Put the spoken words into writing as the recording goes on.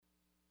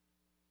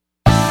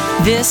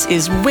This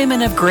is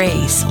Women of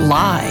Grace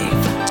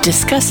Live,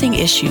 discussing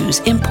issues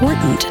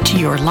important to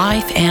your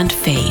life and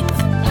faith,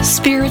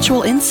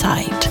 spiritual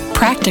insight,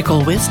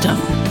 practical wisdom.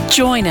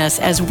 Join us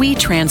as we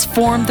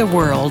transform the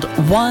world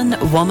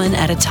one woman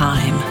at a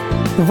time.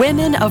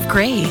 Women of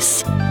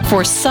Grace,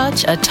 for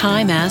such a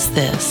time as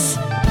this.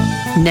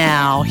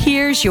 Now,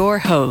 here's your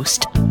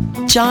host,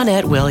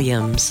 Johnnette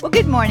Williams. Well,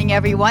 good morning,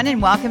 everyone,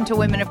 and welcome to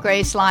Women of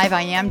Grace Live.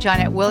 I am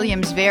Johnnette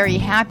Williams, very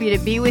happy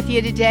to be with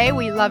you today.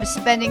 We love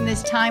spending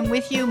this time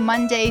with you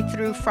Monday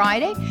through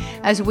Friday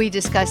as we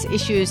discuss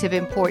issues of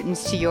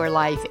importance to your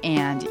life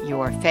and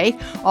your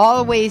faith.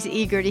 Always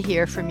eager to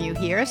hear from you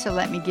here, so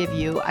let me give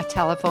you a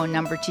telephone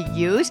number to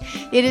use.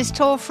 It is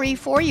toll-free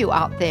for you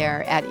out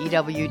there at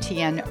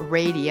EWTN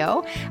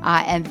Radio,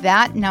 and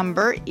that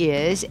number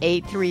is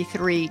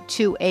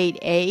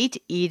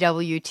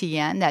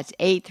 833-288-EWTN. That's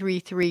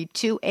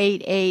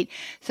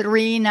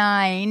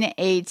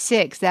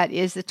 833-288-3986. That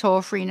is the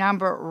toll-free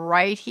number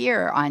right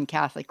here on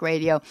Catholic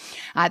Radio.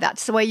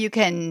 That's the way you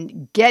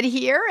can get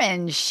here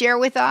and share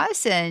with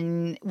us,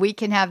 and we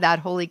can have that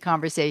holy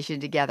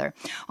conversation together.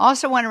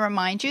 Also want to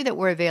remind you that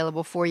we're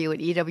available for you at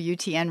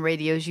EWTN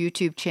Radio's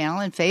YouTube channel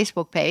and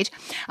Facebook page.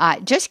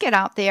 Just get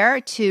out there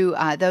to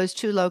those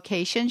two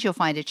locations. You'll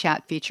find a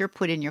chat feature.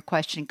 Put in your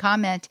question,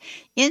 comment,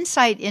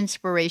 insight,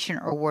 inspiration,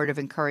 or word of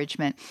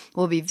encouragement.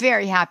 We'll be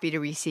very happy to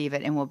receive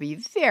it, and we'll be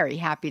very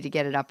happy to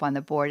get it up on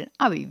the board, and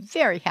I'll be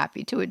very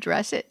happy to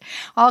address it.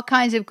 All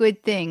kinds of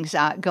good things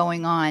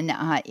going on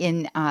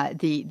in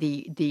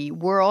the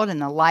world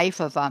and the life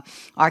of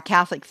our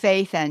Catholic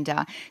faith,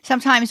 and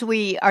sometimes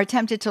we are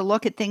tempted to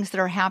look at things that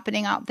are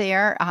happening out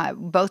there,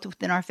 both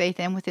within our faith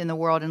and within the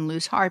world, and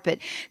lose heart. But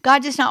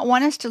God does not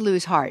want us to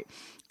lose heart.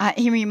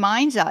 He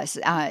reminds us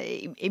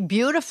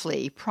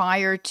beautifully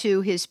prior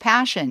to his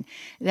passion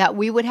that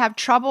we would have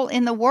trouble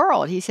in the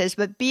world. He says,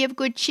 but be of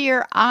good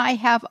cheer, I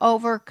have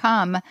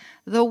overcome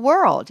the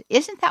world.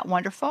 Isn't that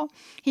wonderful?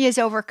 He has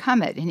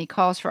overcome it, and he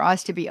calls for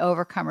us to be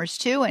overcomers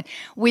too, and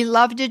we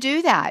love to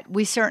do that.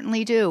 We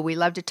certainly do. We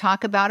love to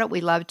talk about it.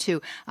 We love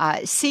to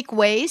seek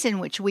ways in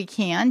which we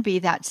can be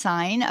that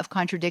sign of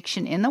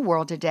contradiction in the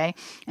world today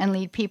and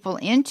lead people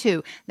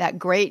into that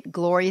great,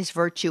 glorious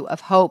virtue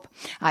of hope.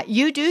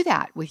 You do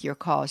that with your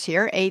calls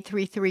here,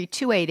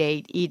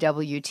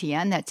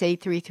 833-288-EWTN. That's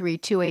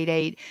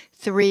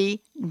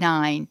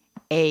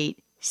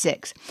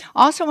 833-288-3986.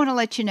 Also want to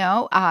let you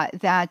know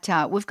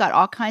that we've got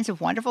all kinds of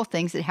wonderful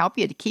things that help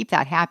you to keep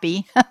that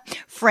happy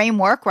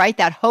framework, right?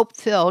 That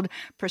hope-filled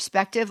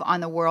perspective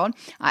on the world.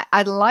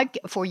 I'd like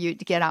for you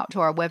to get out to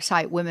our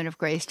website,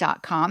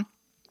 womenofgrace.com.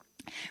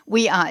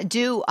 We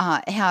do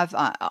have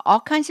all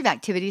kinds of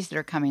activities that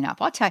are coming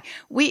up. I'll tell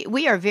you,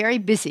 we are very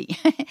busy,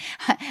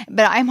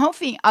 but I'm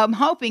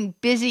hoping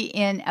busy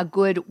in a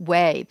good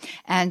way.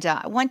 And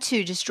I want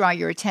to just draw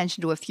your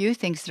attention to a few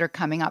things that are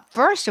coming up.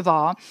 First of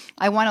all,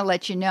 I want to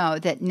let you know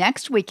that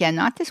next weekend,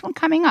 not this one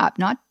coming up,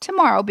 not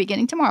tomorrow,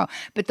 beginning tomorrow,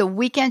 but the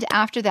weekend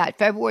after that,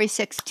 February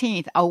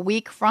 16th, a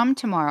week from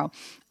tomorrow,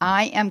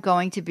 I am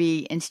going to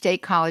be in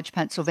State College,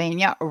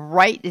 Pennsylvania,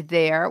 right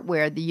there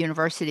where the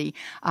university,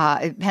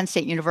 Penn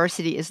State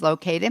University, is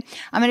located.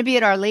 I'm going to be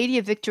at Our Lady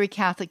of Victory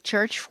Catholic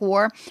Church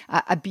for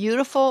a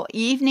beautiful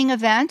evening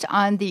event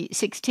on the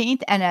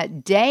 16th and a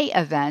day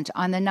event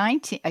on the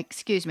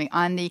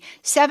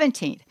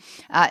 17th.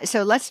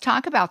 So let's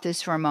talk about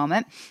this for a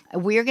moment.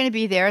 We're going to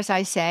be there, as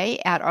I say,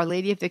 at Our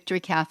Lady of Victory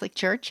Catholic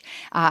Church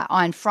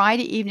on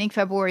Friday evening,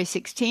 February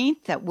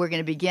 16th. We're going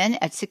to begin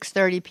at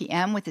 6:30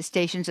 p.m. with the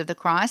Stations of the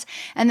Cross.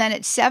 And then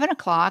at 7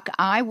 o'clock,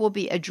 I will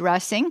be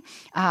addressing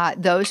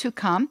those who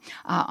come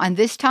on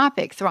this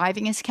topic,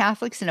 thriving as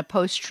Catholics in a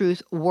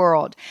post-truth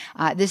world.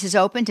 This is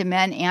open to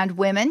men and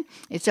women.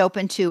 It's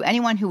open to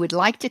anyone who would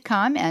like to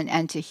come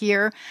and to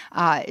hear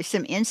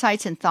some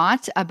insights and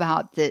thoughts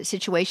about the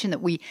situation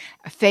that we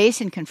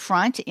face and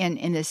confront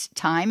in this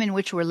time in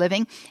which we're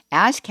living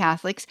as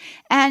Catholics,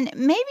 and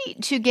maybe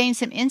to gain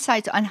some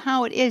insights on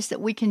how it is that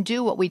we can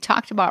do what we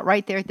talked about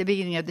right there at the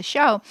beginning of the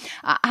show,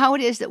 how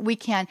it is that we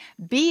can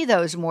be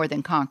those more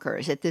than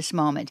conquerors at this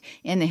moment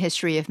in the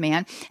history of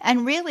man,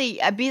 and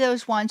really be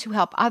those ones who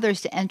help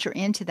others to enter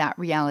into that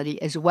reality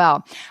as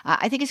well.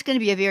 I think it's going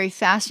to be a very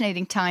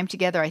fascinating time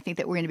together. I think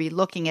that we're going to be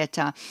looking at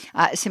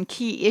some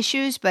key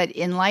issues, but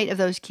in light of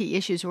those key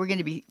issues, we're going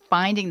to be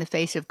finding the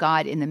face of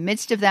God in the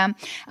midst of them.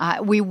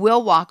 We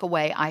will walk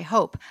away, I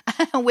hope,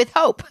 with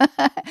hope.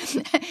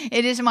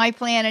 It is my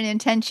plan and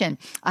intention.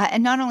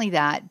 And not only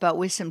that, but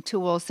with some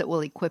tools that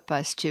will equip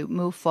us to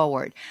move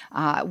forward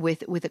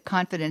with the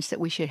confidence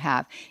that we should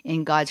have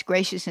in God's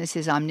graciousness,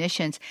 his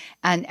omniscience,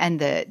 and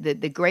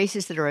the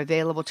graces that are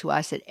available to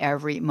us at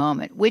every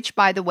moment, which,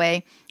 by the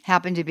way,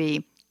 happen to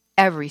be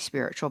every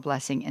spiritual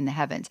blessing in the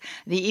heavens.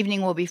 The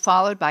evening will be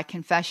followed by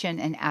confession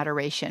and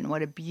adoration.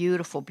 What a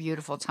beautiful,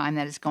 beautiful time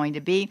that is going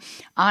to be.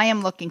 I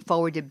am looking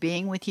forward to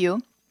being with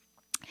you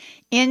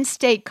in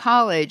State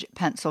College,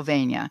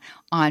 Pennsylvania,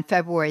 on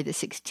February the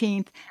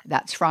 16th.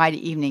 That's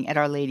Friday evening at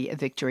Our Lady of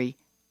Victory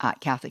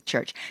Catholic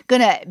Church.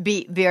 Going to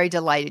be very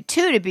delighted,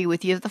 too, to be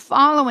with you the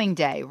following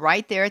day,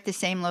 right there at the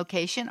same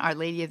location, Our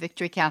Lady of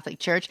Victory Catholic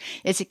Church.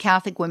 It's a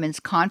Catholic Women's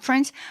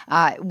Conference.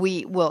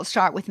 We will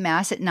start with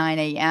Mass at 9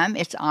 a.m.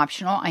 It's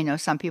optional. I know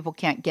some people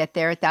can't get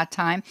there at that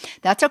time.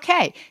 That's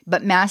okay,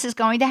 but Mass is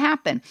going to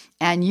happen,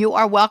 and you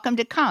are welcome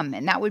to come,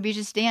 and that would be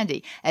just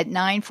dandy. At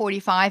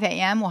 9:45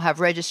 a.m., we'll have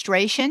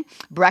registration.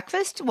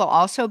 Breakfast will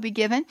also be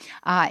given.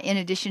 In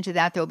addition to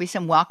that, there will be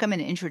some welcome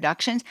and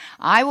introductions.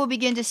 I will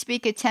begin to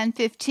speak at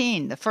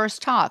 10:15. The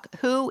first talk,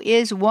 Who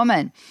is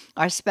Woman?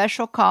 Our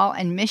special call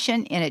and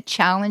mission in a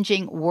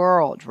challenging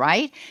world,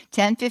 right?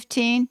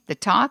 10:15, the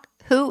talk,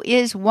 Who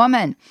is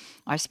Woman?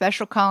 Our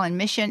special call and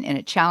mission in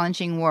a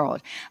challenging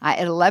world. At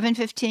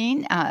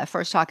 11:15,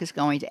 first talk is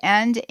going to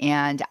end,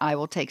 and I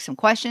will take some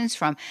questions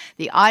from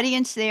the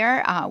audience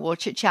there. We'll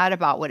chit-chat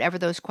about whatever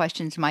those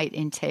questions might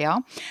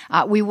entail.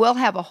 We will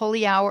have a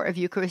holy hour of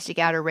Eucharistic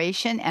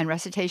adoration and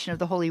recitation of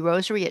the Holy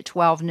Rosary at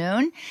 12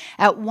 noon.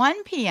 At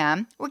 1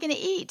 p.m., we're going to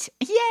eat.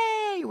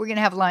 Yay! We're going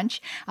to have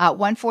lunch.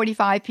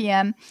 1:45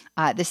 p.m.,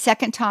 the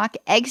second talk,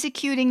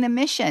 Executing the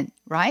Mission,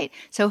 right?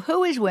 So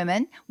who is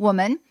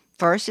woman?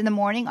 First in the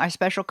morning, our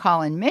special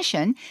call and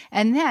mission,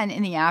 and then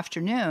in the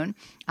afternoon,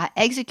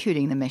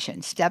 executing the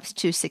mission, steps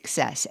to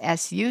success,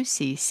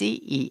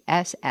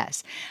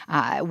 SUCCESS.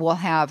 We'll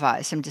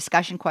have some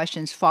discussion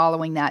questions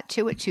following that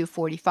too at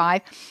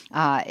 2:45.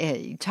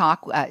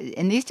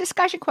 And these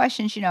discussion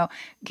questions,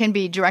 can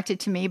be directed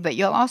to me, but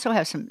you'll also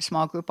have some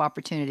small group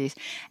opportunities.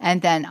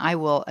 And then I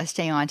will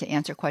stay on to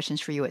answer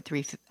questions for you at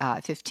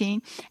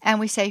 3:15, and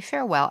we say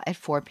farewell at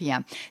 4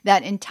 p.m.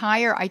 That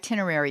entire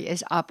itinerary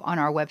is up on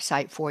our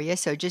website for you,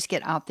 so just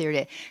get out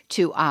there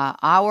to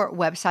our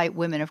website,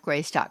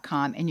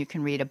 womenofgrace.com, and you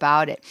can read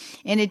about it.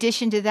 In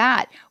addition to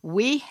that,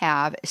 we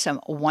have some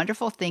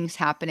wonderful things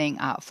happening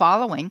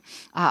following.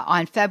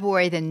 On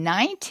February the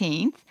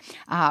 19th,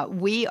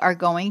 we are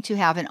going to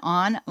have an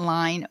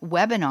online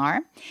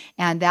webinar,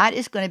 and that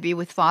is going to be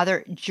with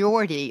Father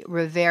Jordi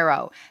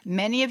Rivero.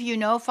 Many of you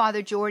know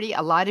Father Jordi,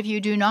 a lot of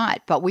you do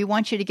not, but we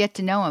want you to get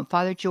to know him.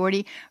 Father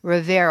Jordi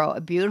Rivero,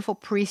 a beautiful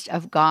priest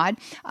of God,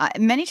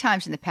 many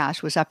times in the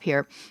past was up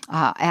here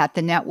at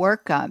the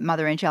network.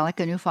 Mother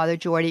Angelica knew Father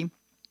Jordi.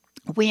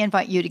 We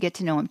invite you to get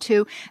to know him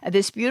too.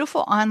 This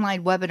beautiful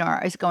online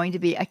webinar is going to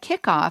be a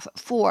kickoff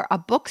for a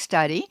book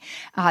study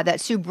that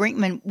Sue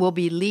Brinkman will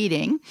be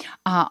leading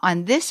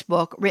on this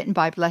book written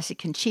by Blessed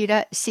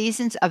Conchita,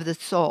 Seasons of the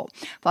Soul.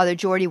 Father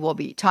Jordi will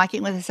be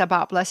talking with us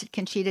about Blessed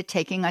Conchita,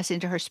 taking us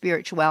into her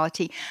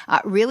spirituality,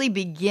 really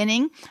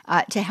beginning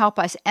to help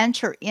us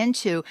enter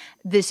into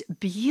this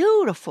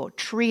beautiful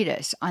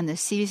treatise on the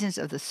seasons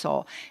of the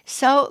soul.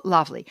 So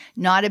lovely.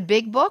 Not a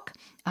big book,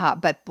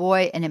 but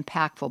boy, an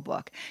impactful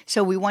book.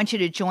 So we want you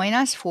to join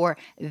us for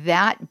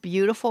that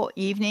beautiful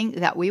evening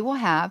that we will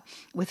have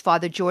with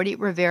Father Jordi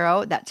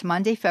Rivero. That's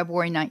Monday,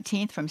 February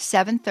 19th from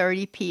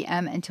 7:30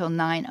 p.m. until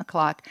 9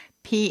 o'clock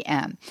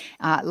p.m.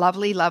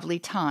 Lovely, lovely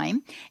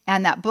time.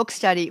 And that book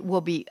study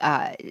will be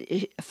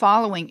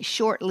following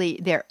shortly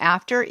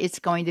thereafter. It's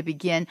going to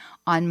begin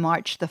on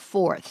March the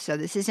 4th. So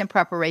this is in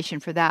preparation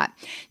for that.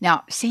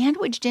 Now,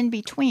 sandwiched in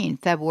between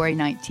February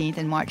 19th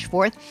and March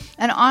 4th,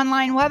 an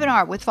online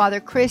webinar with Father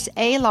Chris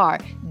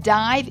Alar.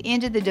 Dive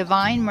into the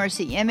Divine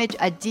Mercy Image,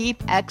 a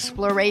deep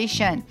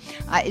exploration.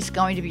 It's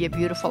going to be a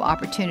beautiful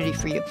opportunity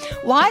for you.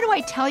 Why do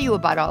I tell you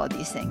about all of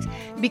these things?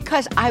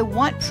 Because I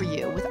want for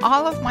you, with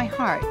all of my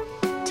heart,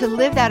 to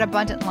live that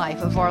abundant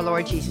life of our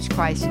Lord Jesus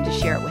Christ and to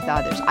share it with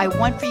others. I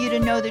want for you to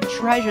know the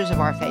treasures of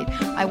our faith.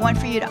 I want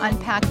for you to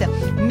unpack the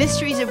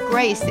mysteries of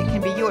grace that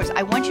can be yours.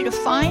 I want you to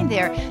find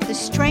there the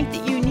strength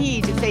that you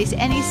need to face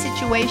any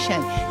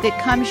situation that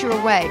comes your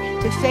way,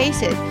 to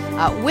face it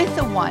with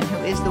the one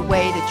who is the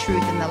way, the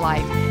truth, and the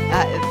life,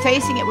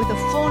 facing it with the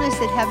fullness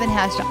that heaven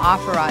has to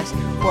offer us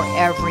for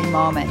every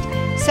moment.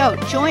 So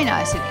join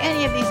us at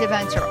any of these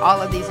events or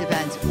all of these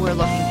events. We're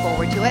looking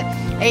forward to it.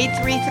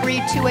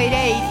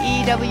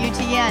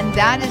 833-288-EWTN.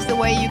 That is the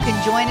way you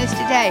can join us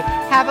today.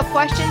 Have a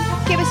question?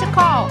 Give us a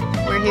call.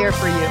 We're here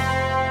for you.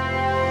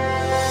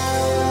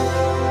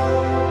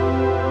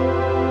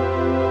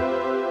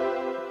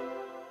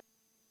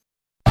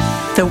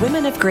 The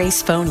Women of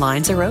Grace phone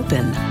lines are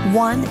open.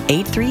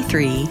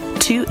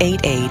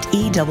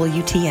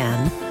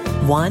 1-833-288-EWTN.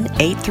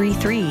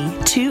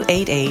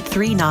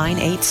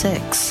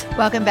 1-833-288-3986.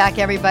 Welcome back,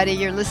 everybody.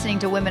 You're listening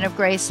to Women of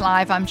Grace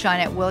Live. I'm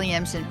Johnnette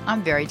Williams, and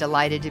I'm very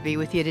delighted to be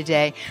with you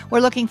today. We're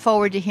looking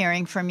forward to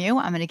hearing from you.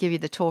 I'm going to give you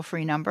the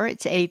toll-free number.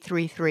 It's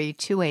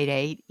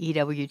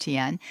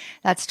 833-288-EWTN.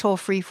 That's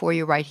toll-free for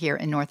you right here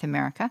in North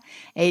America.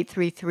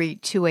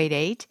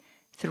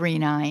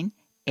 833-288-3986.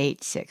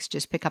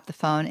 Just pick up the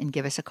phone and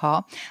give us a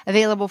call.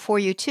 Available for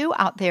you, too,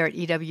 out there at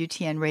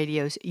EWTN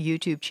Radio's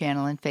YouTube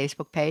channel and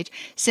Facebook page.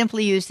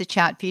 Simply use the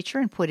chat feature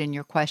and put in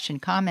your question,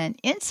 comment,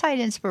 insight,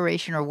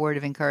 inspiration, or word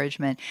of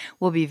encouragement.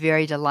 We'll be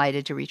very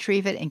delighted to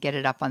retrieve it and get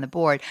it up on the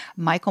board.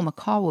 Michael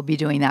McCall will be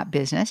doing that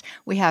business.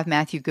 We have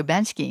Matthew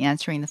Gubensky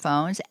answering the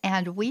phones,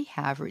 and we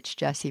have Rich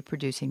Jesse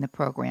producing the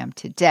program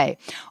today.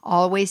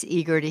 Always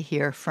eager to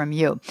hear from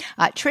you.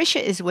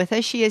 Tricia is with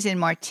us. She is in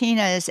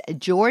Martinez,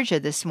 Georgia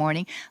this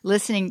morning,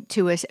 listening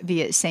to us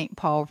via St.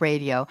 Paul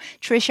Radio.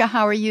 Tricia,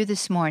 how are you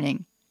this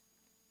morning?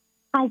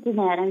 Hi,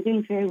 Johnnette. I'm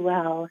doing very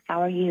well.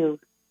 How are you?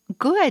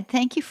 Good.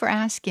 Thank you for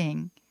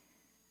asking.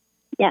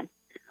 Yes.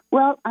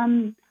 Well,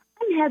 I'm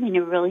having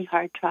a really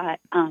hard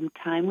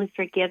time with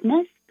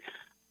forgiveness.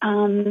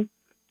 3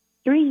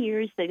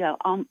 years ago,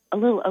 a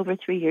little over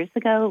 3 years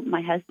ago,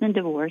 my husband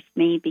divorced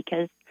me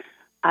because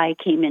I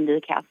came into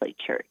the Catholic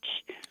Church.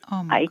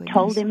 Oh, my goodness.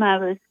 Told him I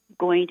was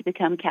going to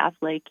become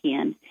Catholic,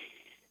 and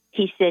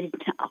he said,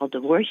 I'll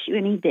divorce you,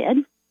 and he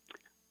did.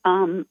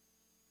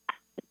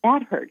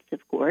 That hurts,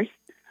 of course.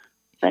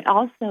 But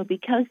also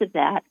because of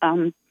that,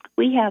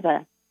 we have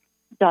a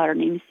daughter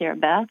named Sarah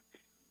Beth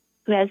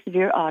who has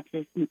severe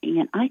autism,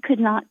 and I could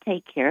not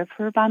take care of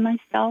her by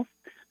myself.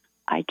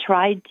 I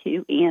tried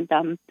to, and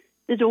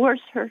the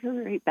divorce hurt her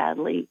very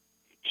badly.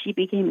 She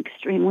became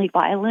extremely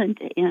violent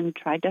and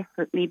tried to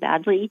hurt me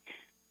badly.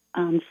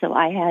 So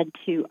I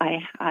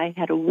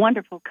had a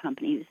wonderful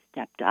company who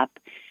stepped up.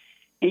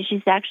 And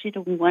she's actually at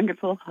a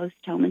wonderful host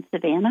home in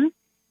Savannah,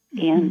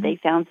 and they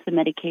found some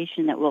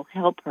medication that will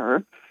help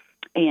her,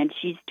 and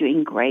she's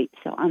doing great.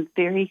 So I'm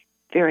very,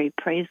 very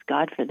praise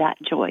God for that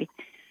joy.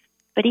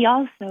 But he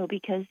also,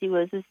 because he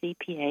was a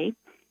CPA,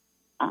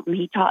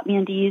 he taught me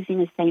into using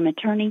the same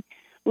attorney.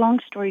 Long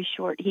story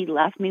short, he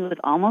left me with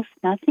almost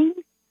nothing.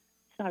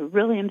 So I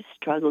really am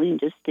struggling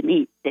just to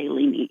meet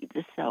daily needs.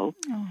 So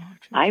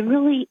I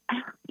really,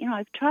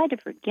 I've tried to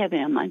forgive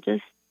him. I'm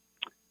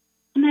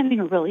having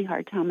a really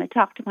hard time. I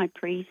talked to my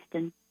priest,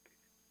 and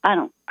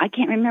I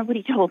can't remember what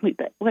he told me,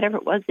 but whatever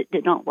it was, it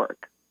did not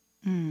work.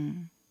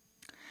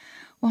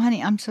 Well,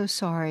 honey, I'm so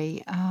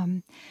sorry.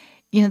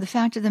 The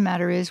fact of the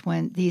matter is,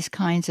 when these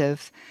kinds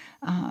of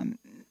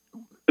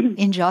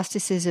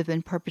injustices have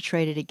been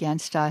perpetrated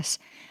against us,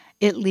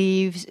 it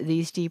leaves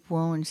these deep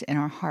wounds in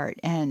our heart.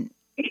 And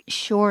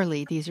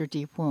surely these are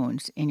deep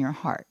wounds in your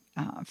heart.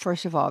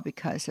 First of all,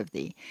 because of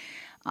the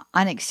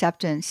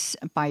unacceptance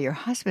by your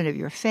husband of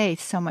your faith,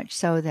 so much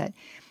so that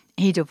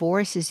he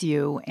divorces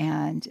you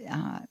and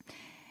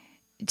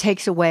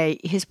takes away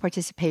his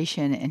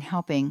participation in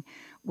helping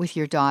with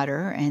your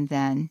daughter. And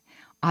then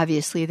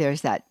obviously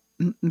there's that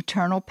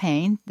maternal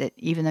pain that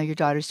even though your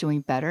daughter's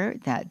doing better,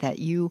 that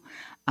you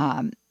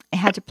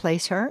had to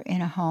place her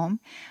in a home.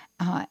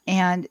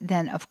 And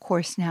then, of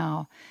course,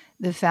 now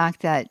the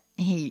fact that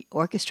he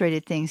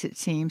orchestrated things, it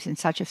seems, in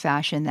such a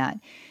fashion that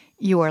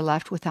you are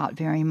left without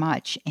very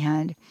much.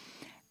 And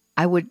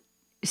I would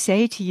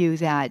say to you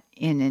that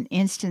in an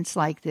instance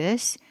like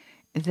this,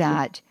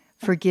 that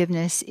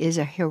forgiveness is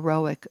a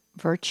heroic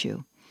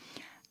virtue.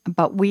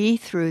 But we,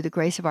 through the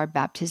grace of our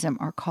baptism,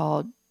 are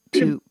called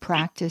to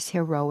practice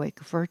heroic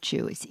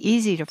virtue. It's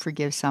easy to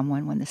forgive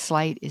someone when the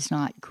slight is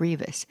not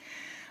grievous.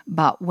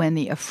 But when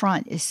the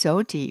affront is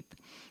so deep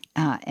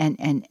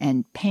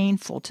and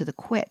painful to the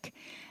quick,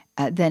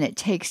 then it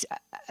takes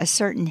a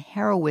certain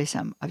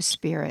heroism of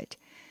spirit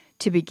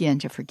to begin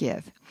to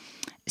forgive.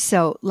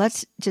 So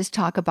let's just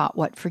talk about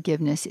what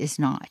forgiveness is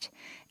not.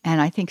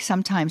 And I think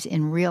sometimes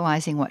in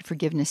realizing what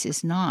forgiveness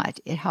is not,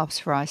 it helps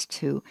for us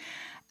to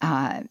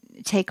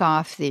take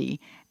off the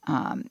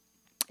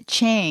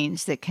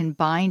chains that can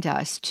bind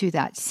us to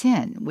that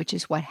sin, which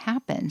is what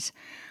happens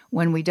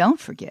when we don't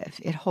forgive.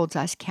 It holds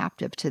us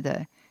captive to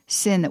the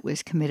sin that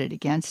was committed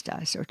against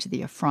us, or to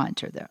the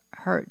affront, or the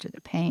hurt, or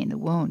the pain, the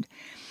wound.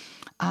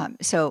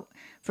 So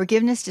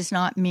forgiveness does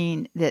not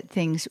mean that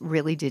things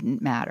really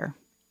didn't matter.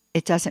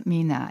 It doesn't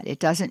mean that. It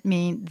doesn't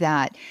mean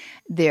that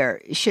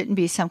there shouldn't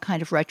be some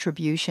kind of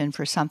retribution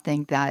for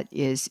something that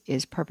is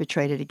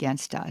perpetrated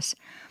against us.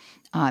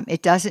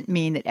 It doesn't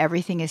mean that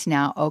everything is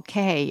now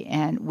okay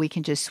and we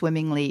can just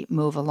swimmingly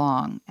move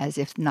along as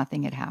if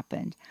nothing had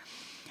happened.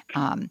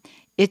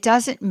 It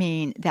doesn't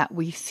mean that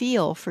we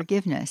feel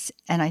forgiveness,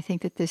 and I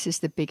think that this is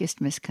the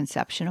biggest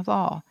misconception of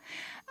all.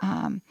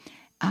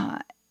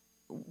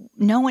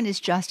 No one is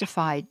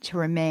justified to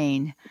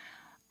remain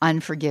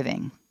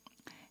unforgiving.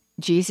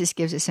 Jesus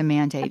gives us a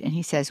mandate, and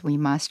he says we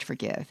must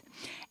forgive.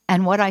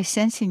 And what I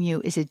sense in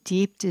you is a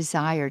deep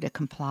desire to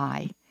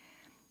comply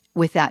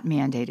with that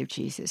mandate of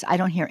Jesus. I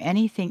don't hear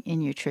anything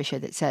in you, Tricia,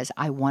 that says,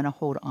 I want to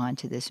hold on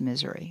to this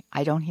misery.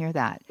 I don't hear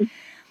that.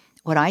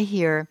 What I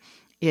hear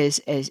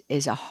is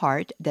a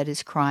heart that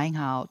is crying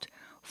out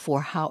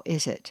for how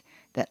is it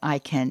that I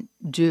can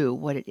do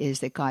what it is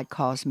that God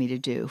calls me to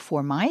do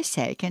for my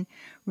sake and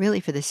really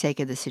for the sake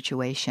of the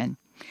situation.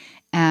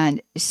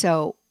 And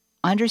so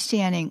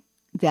understanding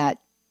that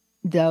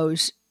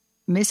those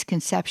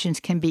misconceptions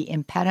can be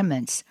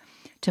impediments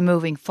to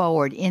moving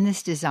forward in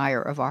this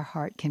desire of our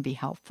heart can be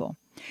helpful.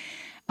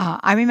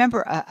 I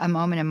remember a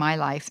moment in my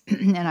life,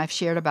 and I've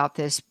shared about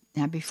this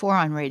before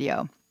on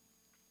radio,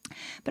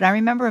 but I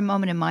remember a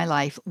moment in my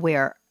life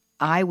where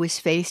I was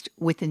faced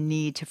with the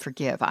need to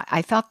forgive.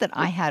 I felt that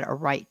I had a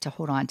right to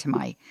hold on to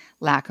my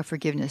lack of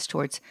forgiveness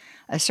towards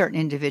a certain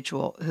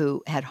individual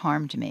who had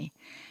harmed me.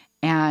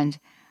 And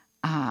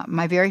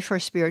my very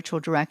first spiritual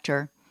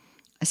director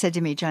said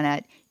to me,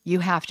 Johnnette, you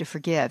have to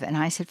forgive. And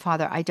I said,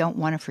 Father, I don't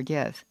want to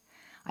forgive.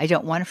 I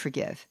don't want to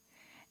forgive.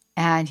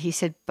 And he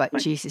said, but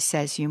Jesus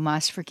says you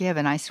must forgive.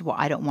 And I said, well,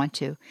 I don't want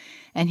to.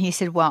 And he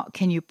said, well,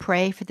 can you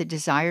pray for the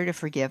desire to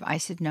forgive? I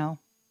said, no,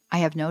 I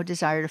have no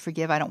desire to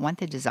forgive. I don't want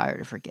the desire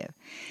to forgive.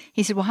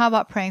 He said, well, how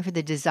about praying for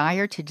the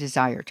desire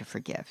to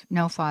forgive?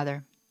 No,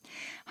 Father.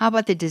 How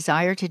about the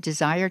desire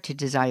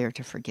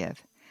to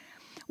forgive?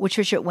 Which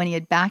was when he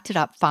had backed it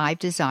up 5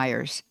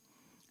 desires,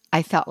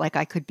 I felt like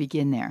I could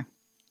begin there.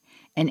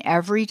 And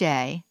every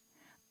day,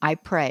 I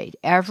prayed.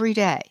 Every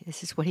day,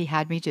 this is what he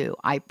had me do.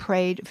 I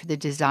prayed for the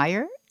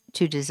desire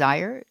to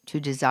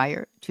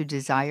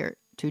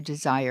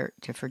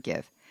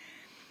forgive.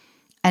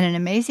 And an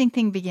amazing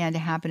thing began to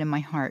happen in my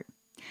heart.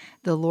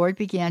 The Lord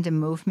began to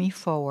move me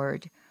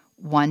forward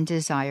one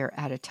desire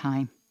at a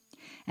time.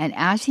 And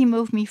as he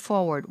moved me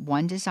forward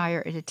one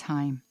desire at a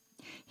time,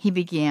 he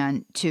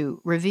began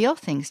to reveal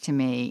things to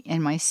me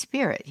in my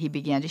spirit. He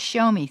began to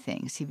show me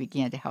things. He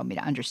began to help me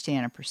to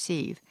understand and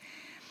perceive.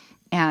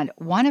 And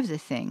one of the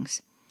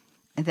things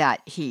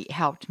that he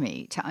helped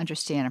me to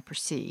understand and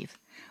perceive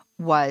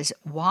was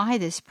why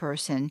this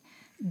person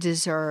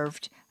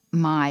deserved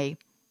my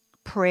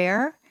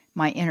prayer,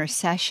 my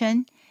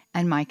intercession,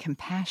 and my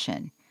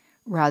compassion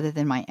rather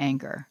than my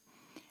anger.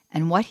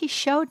 And what he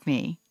showed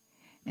me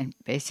and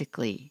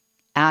basically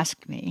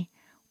asked me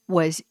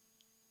was,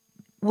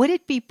 would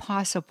it be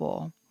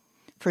possible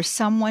for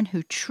someone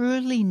who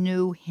truly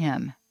knew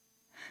him,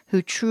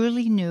 who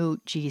truly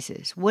knew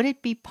Jesus, would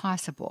it be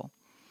possible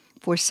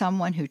for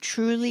someone who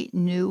truly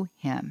knew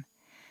him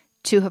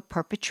to have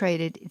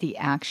perpetrated the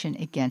action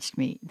against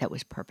me that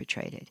was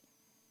perpetrated?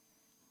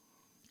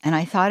 And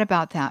I thought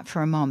about that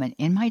for a moment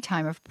in my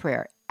time of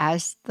prayer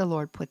as the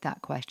Lord put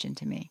that question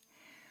to me.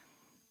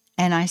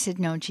 And I said,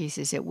 no,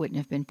 Jesus, it wouldn't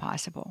have been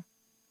possible.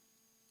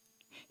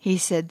 He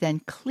said,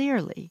 then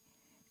clearly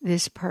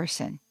this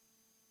person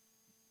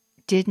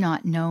did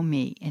not know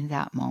me in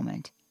that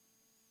moment.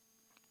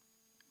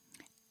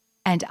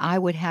 And I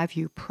would have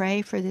you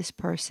pray for this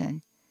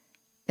person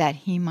that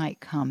he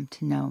might come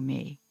to know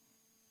me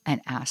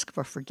and ask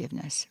for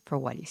forgiveness for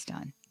what he's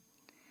done.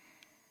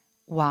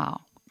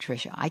 Wow,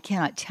 Tricia, I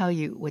cannot tell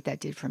you what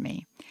that did for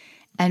me.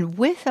 And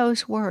with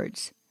those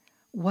words,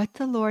 what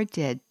the Lord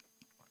did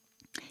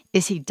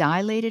is he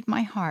dilated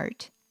my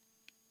heart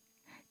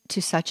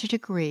to such a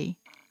degree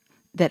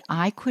that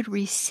I could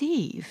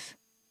receive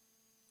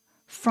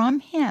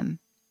from him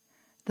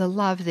the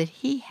love that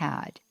he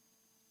had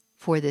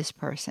for this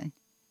person.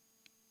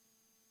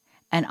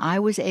 And I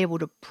was able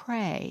to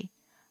pray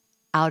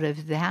out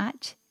of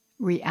that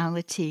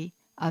reality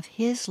of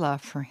his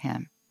love for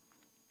him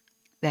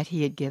that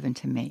he had given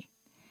to me.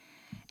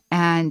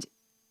 And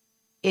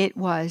it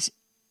was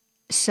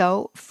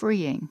so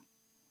freeing.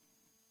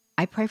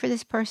 I pray for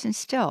this person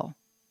still,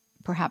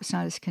 perhaps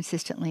not as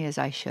consistently as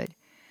I should,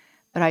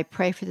 but I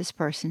pray for this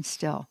person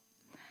still.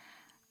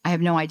 I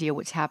have no idea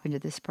what's happened to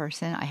this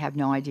person. I have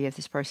no idea if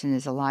this person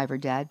is alive or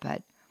dead,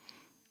 but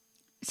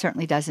it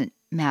certainly doesn't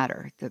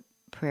matter. The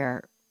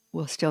prayer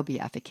will still be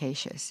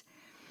efficacious.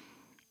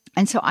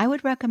 And so I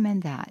would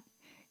recommend that.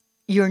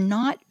 You are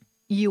not,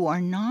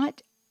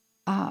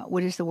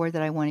 what is the word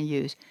that I want to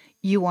use?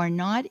 You are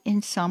not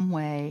in some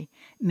way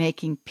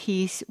making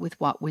peace with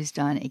what was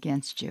done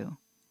against you.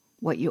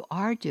 What you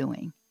are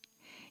doing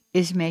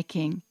is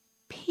making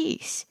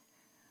peace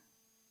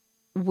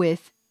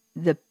with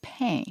the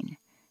pain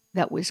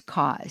that was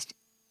caused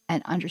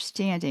and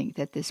understanding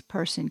that this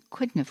person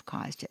couldn't have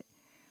caused it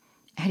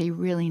had he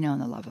really known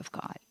the love of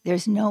God.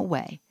 There's no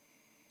way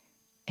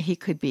he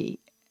could be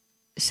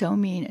so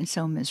mean and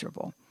so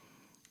miserable,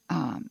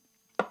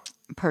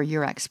 per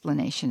your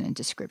explanation and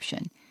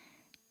description,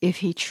 if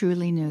he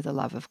truly knew the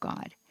love of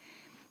God.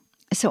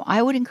 So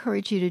I would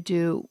encourage you to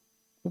do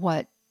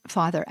what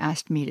Father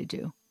asked me to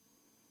do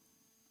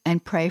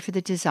and pray for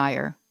the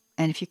desire.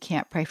 And if you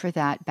can't pray for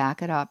that,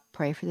 back it up.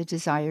 Pray for the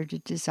desire to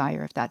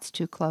desire. If that's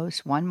too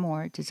close, one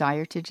more,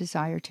 desire to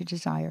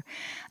desire,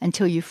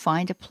 until you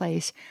find a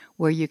place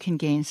where you can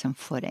gain some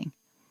footing.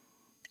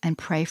 And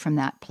pray from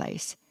that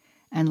place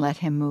and let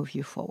him move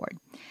you forward.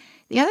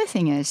 The other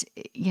thing is,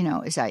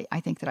 as I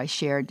think that I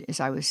shared as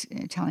I was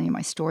telling you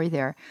my story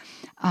there,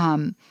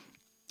 as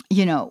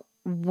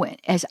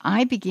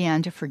I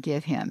began to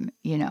forgive him,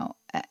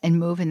 and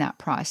move in that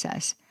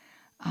process,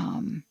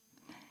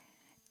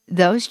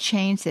 those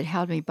chains that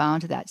held me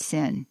bound to that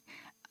sin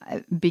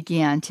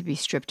began to be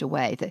stripped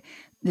away.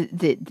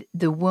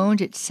 The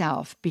wound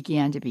itself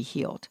began to be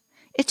healed.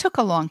 It took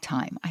a long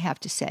time, I have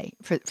to say,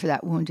 for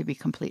that wound to be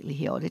completely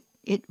healed.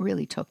 It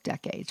really took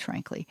decades,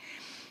 frankly.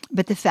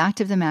 But the fact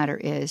of the matter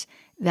is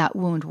that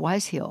wound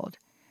was healed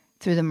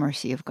through the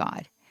mercy of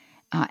God.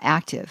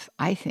 active,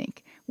 I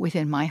think,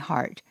 within my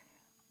heart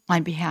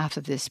on behalf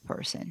of this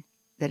person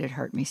that had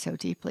hurt me so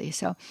deeply.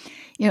 So,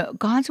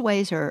 God's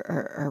ways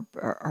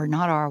are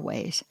not our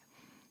ways.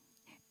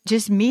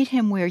 Just meet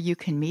him where you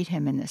can meet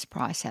him in this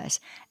process,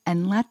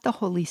 and let the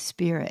Holy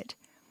Spirit,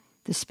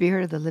 the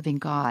Spirit of the living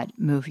God,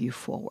 move you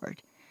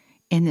forward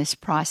in this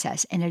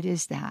process. And it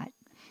is that.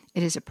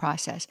 It is a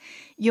process.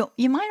 You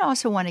might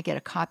also want to get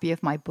a copy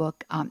of my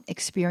book,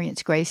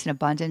 Experience Grace and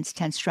Abundance,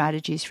 10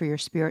 Strategies for Your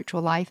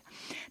Spiritual Life.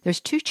 There's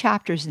 2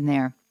 chapters in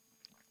there.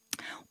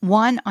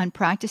 One on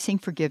practicing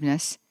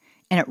forgiveness,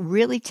 and it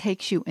really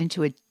takes you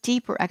into a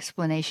deeper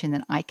explanation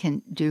than I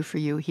can do for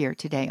you here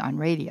today on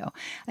radio,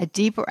 a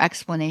deeper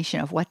explanation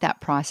of what that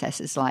process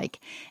is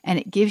like. And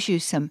it gives you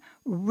some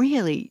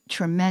really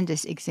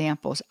tremendous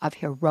examples of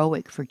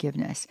heroic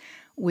forgiveness,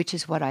 which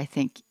is what I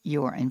think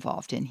you're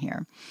involved in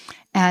here.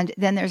 And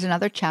then there's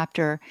another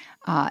chapter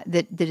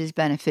that is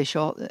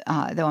beneficial,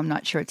 though I'm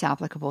not sure it's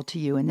applicable to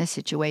you in this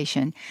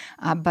situation,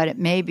 but it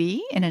may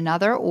be in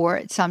another or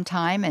at some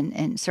time,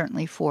 and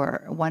certainly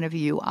for one of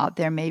you out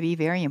there may be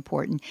very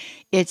important.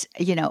 It's,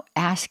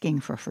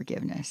 asking for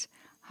forgiveness.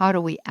 How do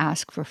we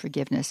ask for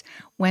forgiveness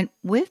when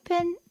we've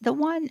been the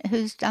one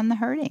who's done the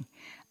hurting?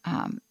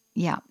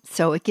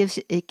 So it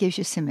gives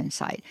you some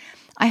insight.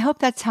 I hope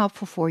that's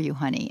helpful for you,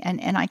 honey.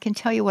 And I can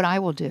tell you what I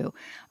will do.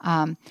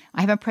 I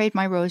haven't prayed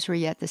my rosary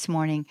yet this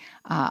morning.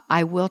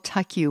 I will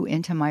tuck you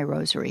into my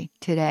rosary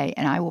today,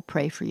 and I will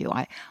pray for you.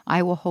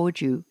 I will hold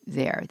you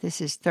there.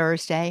 This is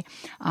Thursday.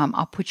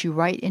 I'll put you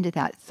right into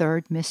that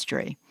third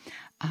mystery.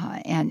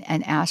 And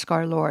ask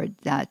our Lord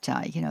that,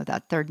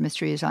 that third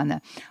mystery is on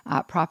the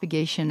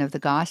propagation of the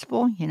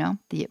gospel,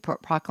 the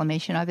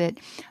proclamation of it,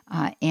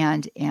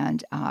 and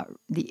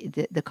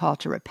the call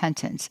to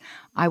repentance.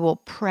 I will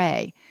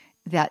pray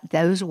that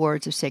those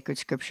words of sacred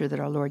scripture that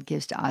our Lord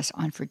gives to us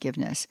on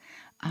forgiveness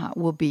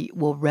will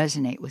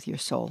resonate with your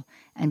soul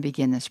and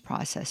begin this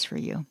process for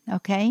you.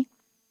 Okay?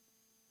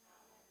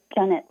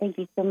 Johnnette, thank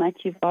you so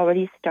much. You've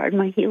already started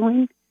my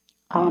healing.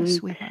 Oh,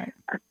 sweetheart.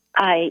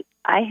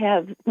 I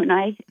have,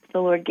 the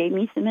Lord gave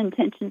me some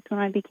intentions when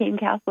I became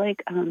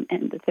Catholic, and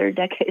the third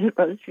decade of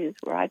Rosary is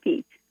where I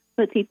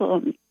put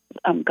people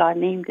on, God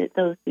named it,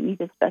 those who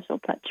need a special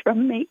touch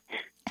from me.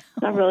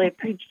 So I really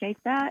appreciate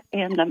that.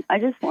 And I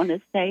just want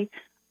to say,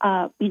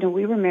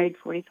 we were married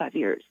 45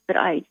 years, but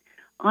I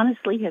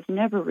honestly have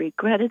never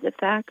regretted the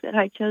fact that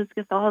I chose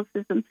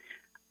Catholicism.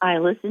 I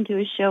listened to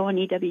a show on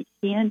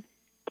EWTN,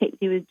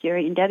 Take Me with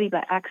Jerry and Debbie,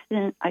 by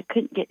accident. I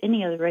couldn't get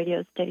any other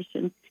radio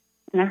station.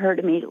 And I heard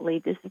immediately,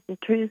 this is the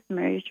truth.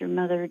 Mary is your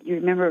mother. You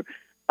remember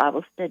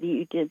Bible study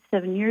you did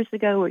 7 years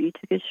ago where you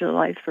took us your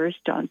life first,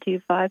 John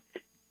 2:5.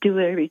 Do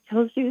whatever he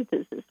tells you.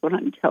 This is what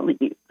I'm telling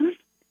you.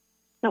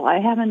 So I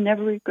haven't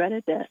never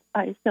regretted that.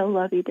 I so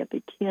love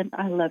EWTN.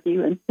 I love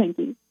you, and thank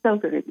you so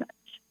very much.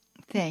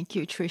 Thank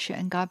you, Tricia,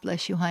 and God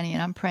bless you, honey.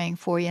 And I'm praying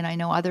for you, and I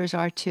know others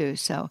are too.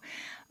 So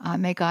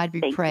may God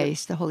be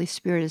praised. The Holy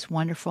Spirit is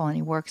wonderful, and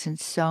he works in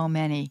so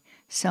many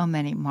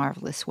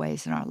marvelous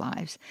ways in our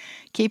lives.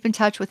 Keep in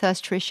touch with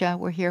us, Tricia.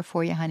 We're here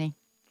for you, honey.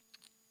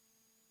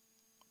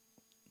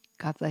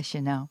 God bless you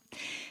now.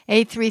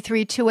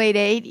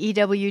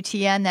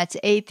 833-288-EWTN. That's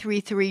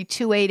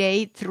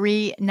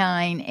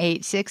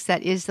 833-288-3986.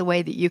 That is the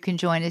way that you can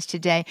join us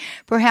today.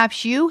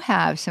 Perhaps you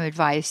have some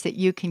advice that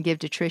you can give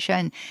to Tricia.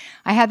 And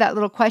I had that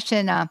little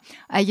question,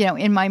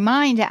 in my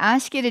mind to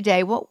ask you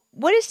today.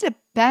 What is the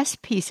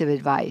best piece of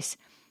advice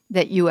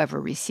that you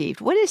ever received?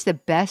 What is the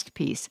best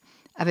piece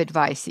of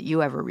advice that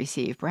you ever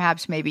received?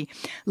 Perhaps maybe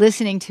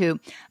listening to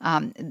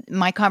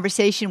my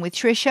conversation with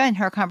Tricia and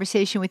her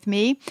conversation with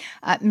me,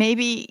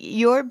 maybe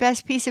your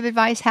best piece of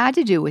advice had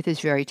to do with this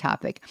very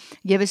topic.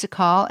 Give us a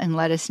call and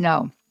let us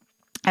know.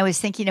 I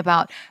was thinking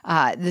about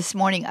this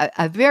morning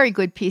a very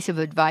good piece of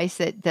advice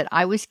that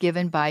I was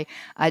given by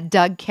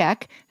Doug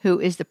Keck, who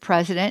is the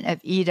president of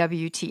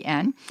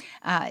EWTN.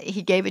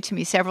 He gave it to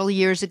me several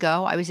years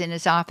ago. I was in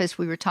his office.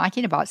 We were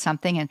talking about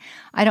something, and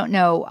I don't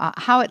know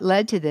how it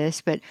led to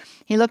this, but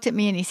he looked at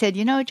me and he said,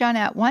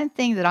 Johnnette, one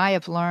thing that I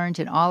have learned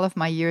in all of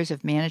my years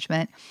of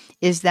management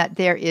is that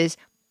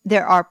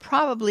there are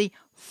probably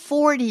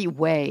 40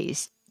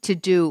 ways to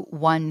do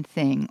one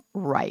thing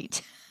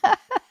right.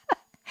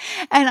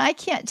 And I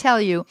can't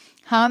tell you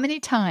how many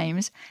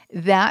times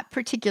that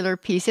particular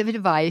piece of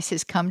advice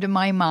has come to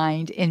my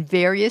mind in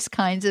various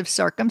kinds of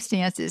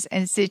circumstances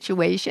and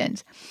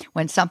situations.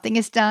 When something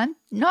is done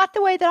not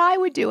the way that I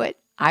would do it,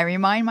 I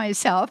remind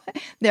myself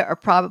there are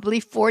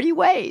probably 40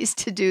 ways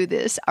to do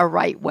this a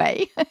right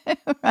way,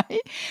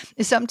 right?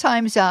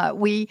 Sometimes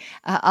we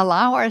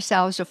allow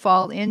ourselves to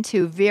fall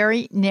into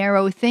very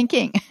narrow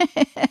thinking,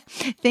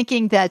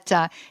 thinking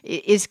that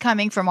is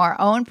coming from our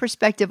own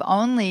perspective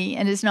only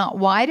and is not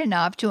wide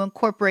enough to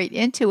incorporate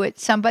into it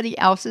somebody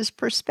else's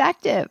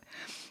perspective.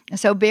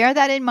 So bear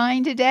that in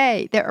mind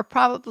today. There are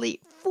probably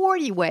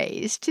 40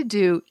 ways to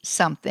do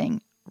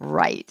something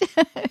right.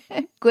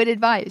 Good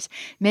advice.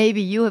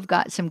 Maybe you have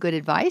got some good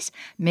advice.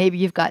 Maybe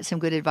you've got some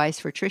good advice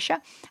for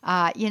Tricia.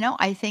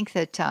 I think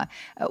that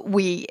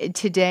we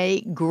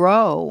today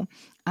grow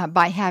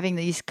by having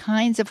these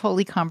kinds of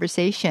holy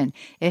conversation.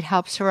 It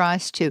helps for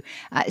us to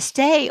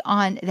stay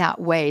on that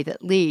way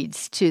that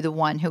leads to the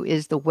one who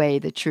is the way,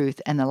 the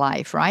truth, and the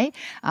life, right?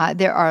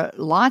 There are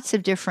lots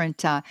of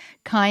different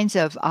kinds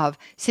of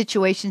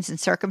situations and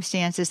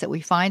circumstances that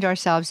we find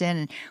ourselves in,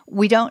 and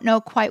we don't know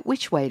quite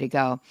which way to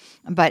go.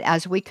 But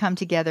as we come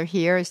together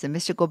here as the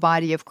mystical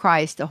body of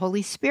Christ, the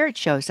Holy Spirit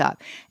shows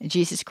up. And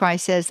Jesus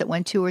Christ says that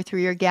when 2 or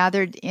 3 are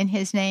gathered in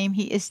his name,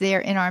 he is there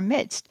in our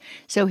midst.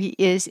 So he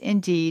is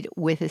indeed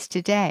with us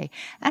today.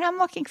 And I'm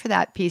looking for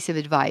that piece of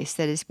advice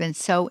that has been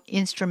so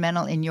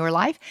instrumental in your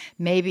life,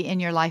 maybe in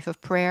your life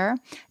of prayer,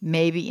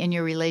 maybe in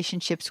your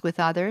relationships with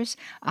others,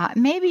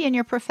 maybe in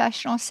your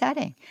professional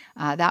setting.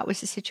 That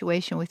was the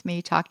situation with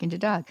me talking to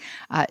Doug.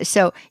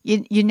 So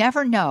you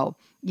never know.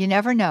 You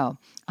never know.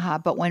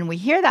 But when we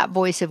hear that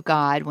voice of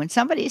God, when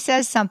somebody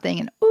says something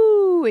and,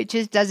 ooh, it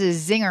just does a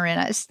zinger in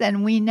us,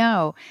 then we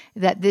know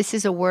that this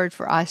is a word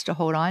for us to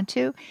hold on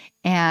to.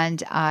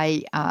 And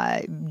I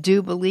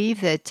do believe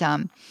that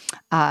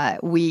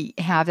we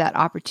have that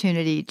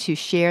opportunity to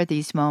share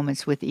these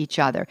moments with each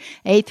other.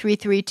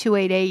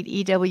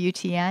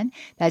 833-288-EWTN.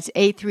 That's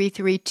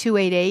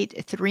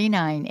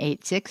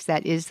 833-288-3986.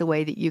 That is the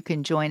way that you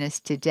can join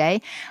us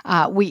today.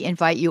 We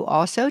invite you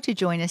also to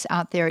join us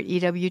out there at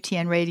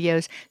EWTN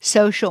Radio's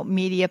social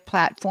media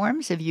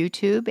platforms of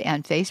YouTube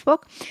and Facebook.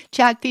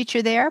 Chat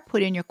feature there.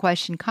 Put in your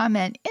question,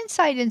 comment,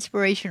 insight,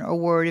 inspiration, or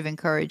word of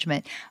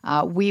encouragement.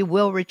 We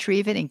will retrieve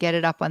it and get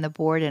it up on the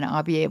board, and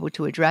I'll be able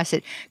to address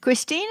it.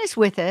 Christine is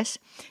with us.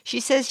 She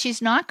says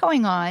she's not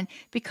going on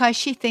because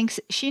she thinks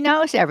she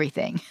knows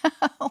everything.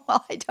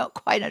 Well, I don't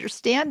quite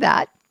understand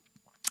that.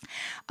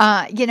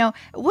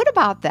 What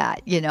about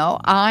that?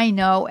 I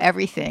know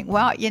everything.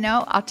 Well,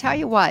 I'll tell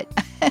you what.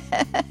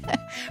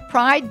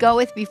 Pride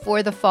goeth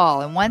before the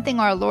fall. And one thing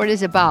our Lord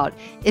is about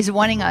is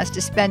wanting us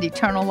to spend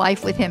eternal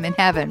life with him in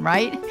heaven,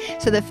 right?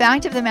 So the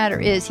fact of the matter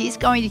is he's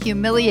going to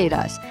humiliate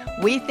us.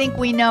 We think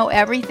we know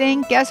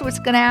everything. Guess what's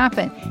going to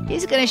happen?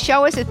 He's going to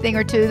show us a thing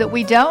or two that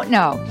we don't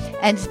know.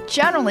 And it's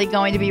generally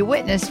going to be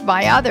witnessed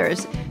by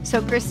others.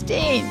 So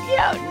Christine,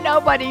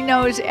 nobody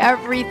knows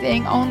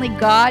everything. Only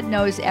God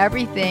knows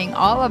everything.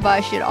 All of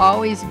us should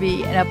always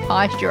be in a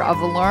posture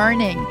of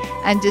learning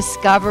and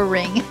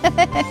discovering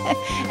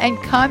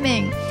and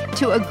coming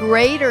to a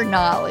greater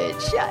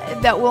knowledge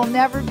that will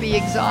never be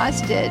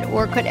exhausted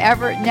or could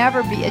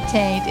never be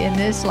attained in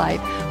this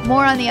life.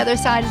 More on the other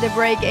side of the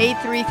break.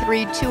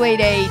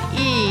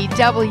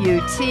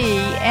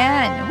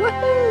 833-288-EWTN.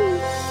 Woohoo!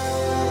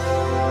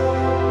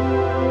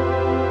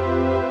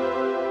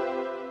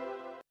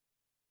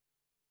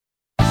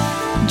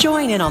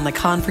 Join in on the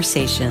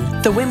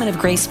conversation. The Women of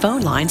Grace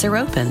phone lines are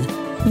open.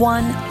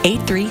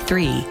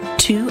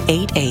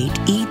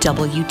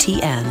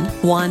 1-833-288-EWTN.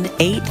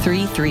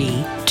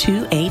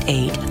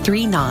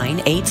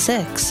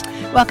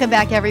 1-833-288-3986. Welcome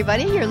back,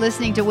 everybody. You're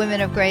listening to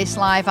Women of Grace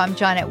Live. I'm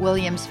Johnnette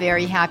Williams.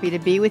 Very happy to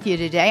be with you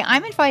today.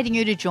 I'm inviting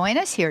you to join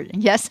us here.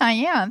 Yes, I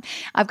am.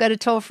 I've got a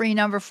toll-free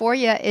number for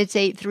you. It's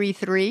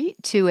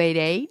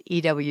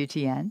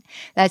 833-288-EWTN.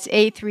 That's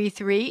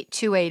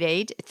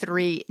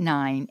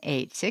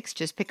 833-288-3986.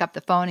 Just pick up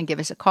the phone and give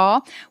us a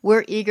call.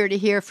 We're eager to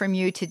hear from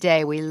you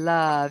today. We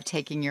love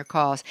taking your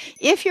calls.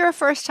 If you're a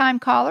first-time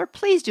caller,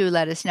 please do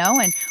let us know,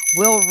 and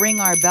we'll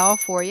ring our bell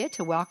for you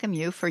to welcome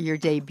you for your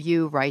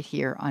debut right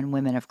here on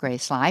Women of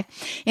Grace Live.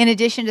 In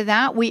addition to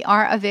that, we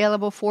are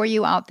available for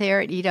you out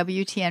there at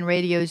EWTN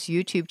Radio's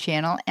YouTube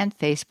channel and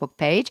Facebook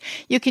page.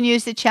 You can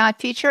use the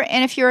chat feature,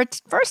 and if you're a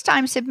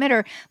first-time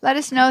submitter, let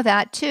us know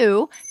that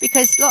too,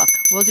 because look,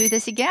 we'll do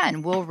this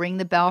again. We'll ring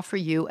the bell for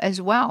you as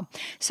well.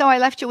 So I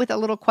left you with a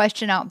little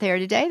question out there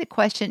today. The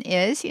question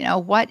is,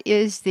 what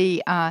is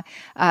the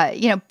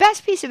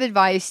best piece of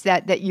advice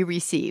that you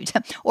received,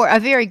 or a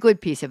very good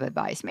piece of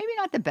advice? Maybe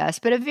not the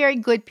best, but a very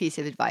good piece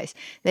of advice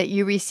that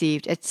you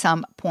received at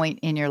some point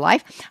in your life.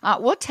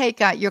 We'll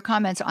take your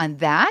comments on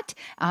that,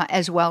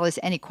 as well as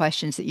any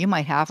questions that you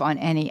might have on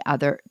any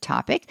other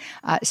topic.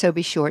 So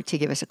be sure to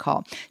give us a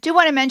call. Do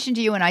want to mention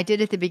to you, and I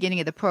did at the beginning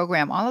of the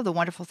program, all of the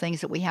wonderful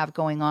things that we have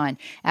going on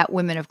at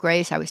Women of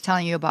Grace. I was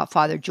telling you about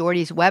Father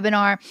Jordy's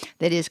webinar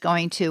that is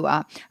going to,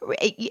 and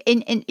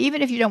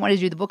even if you don't want to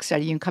do the book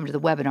study, you can come to the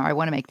webinar. I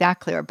want to make that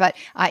clear. But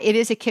it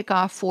is a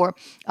kickoff for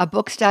a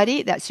book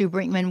study that Sue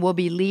Brinkman will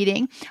be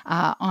leading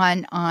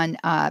on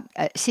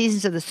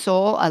Seasons of the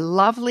Soul, a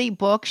lovely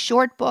book,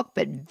 short book,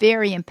 but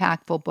very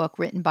impactful book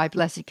written by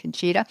Blessed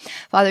Conchita.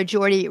 Father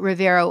Jordy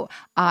Rivero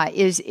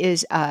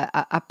is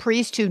a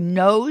priest who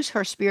knows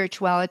her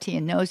spirituality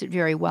and knows it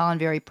very well and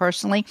very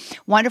personally.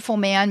 Wonderful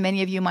man.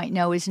 Many of you might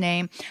know his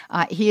name.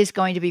 He is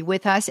going to be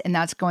with us, and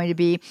that's going to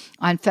be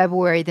on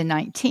February the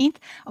 19th.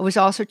 I was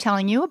also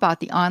telling you about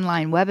the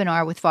online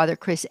webinar with Father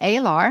Chris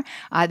Alar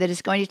that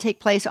is going to take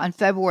place place on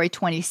February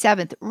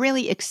 27th.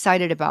 Really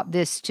excited about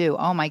this, too.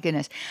 Oh, my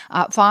goodness.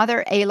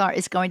 Father Alar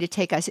is going to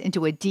take us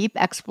into a deep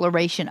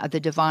exploration of the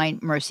Divine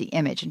Mercy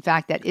Image. In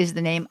fact, that is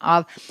the name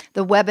of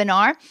the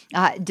webinar.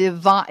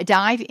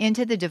 Dive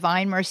into the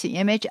Divine Mercy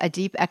Image, a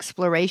deep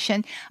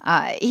exploration.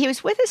 He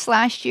was with us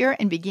last year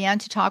and began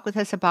to talk with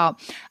us about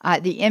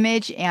the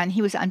image, and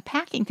he was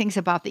unpacking things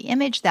about the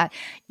image that,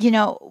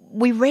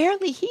 we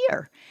rarely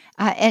hear.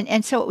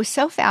 And so it was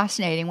so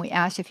fascinating. We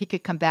asked if he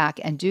could come back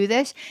and do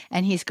this,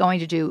 and he's going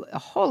to do a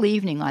whole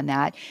evening on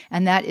that,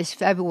 and that is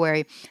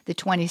February the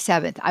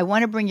 27th. I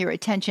want to bring your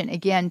attention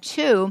again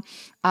to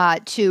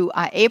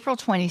April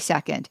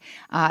 22nd.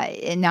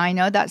 And now I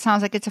know that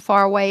sounds like it's a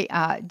faraway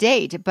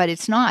date, but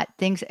it's not.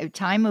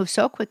 Time moves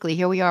so quickly.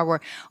 Here we are. We're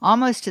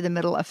almost to the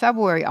middle of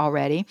February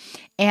already.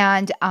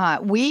 And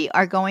we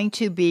are going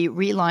to be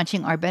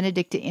relaunching our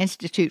Benedicta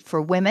Institute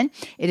for Women.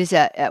 It is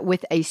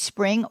with a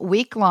spring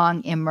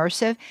week-long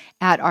immersive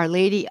at Our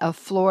Lady of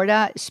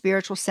Florida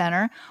Spiritual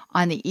Center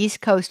on the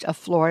east coast of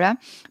Florida.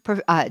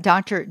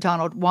 Dr.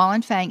 Donald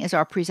Wallenfang is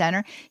our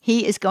presenter.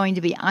 He is going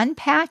to be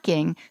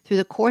unpacking through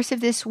the course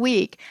of this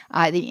week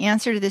the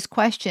answer to this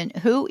question: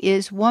 who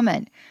is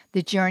woman?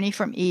 The Journey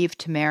from Eve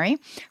to Mary.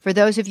 For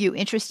those of you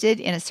interested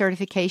in a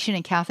certification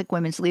in Catholic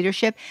women's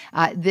leadership,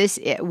 this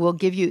will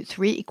give you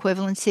 3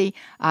 equivalency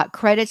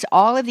credits.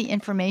 All of the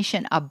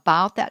information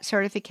about that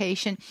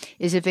certification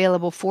is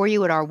available for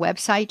you at our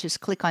website. Just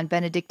click on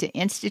Benedicta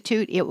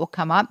Institute. It will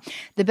come up.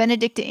 The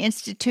Benedicta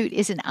Institute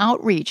is an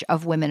outreach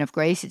of Women of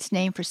Grace. It's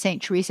named for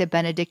St. Teresa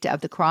Benedicta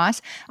of the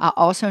Cross,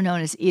 also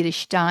known as Edith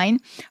Stein.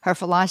 Her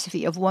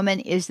philosophy of woman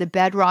is the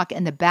bedrock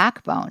and the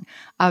backbone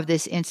of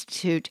this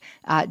institute.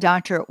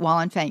 Dr.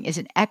 Wallenfang is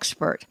an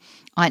expert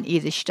on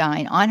Edith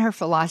Stein, on her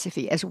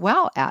philosophy, as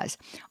well as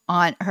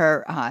on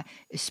her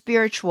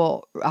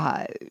spiritual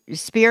life,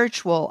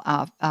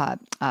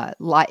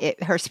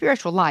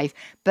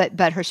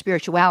 but her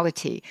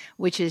spirituality,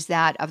 which is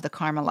that of the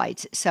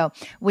Carmelites. So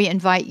we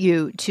invite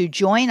you to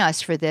join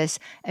us for this.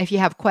 If you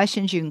have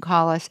questions, you can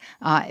call us.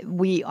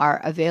 We are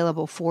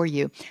available for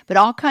you. But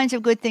all kinds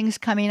of good things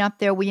coming up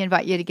there. We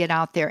invite you to get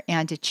out there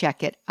and to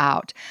check it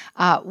out.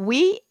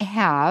 We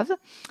have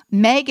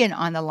Megan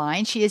on the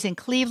line. She is in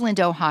Cleveland,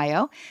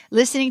 Ohio,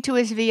 listening to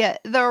us via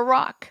The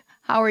Rock.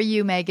 How are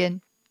you,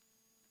 Megan?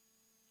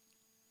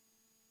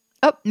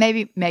 Oh,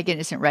 maybe Megan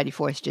isn't ready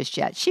for us just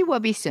yet. She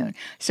will be soon.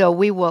 So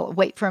we will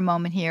wait for a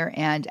moment here,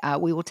 and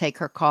we will take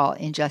her call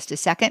in just a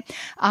second.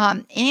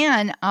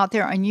 Anne out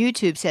there on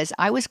YouTube says,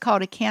 I was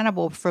called a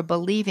cannibal for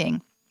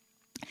believing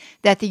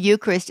that the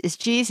Eucharist is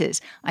Jesus.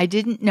 I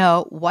didn't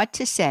know what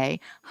to say.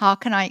 How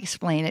can I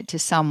explain it to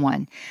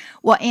someone?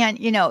 Well, and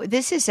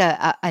this is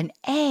an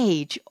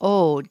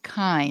age-old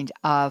kind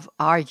of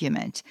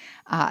argument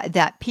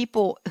that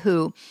people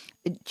who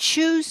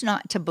choose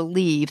not to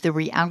believe the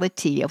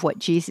reality of what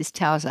Jesus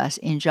tells us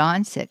in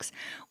John 6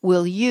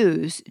 will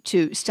use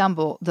to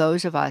stumble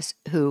those of us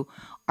who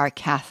are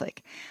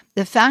Catholic.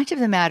 The fact of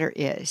the matter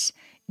is,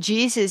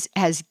 Jesus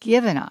has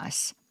given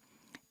us,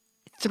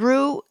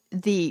 through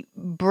the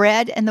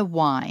bread and the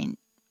wine,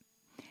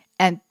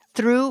 and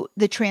through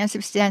the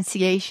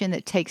transubstantiation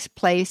that takes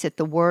place at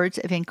the words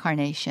of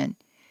incarnation,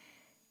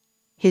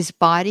 his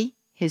body,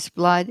 his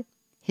blood,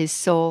 his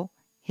soul,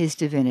 his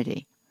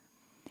divinity.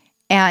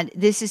 And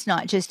this is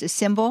not just a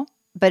symbol,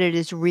 but it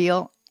is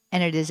real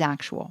and it is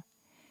actual.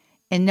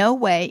 In no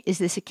way is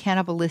this a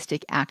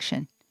cannibalistic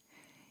action.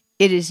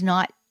 It is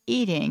not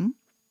eating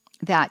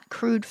that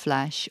crude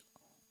flesh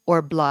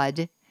or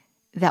blood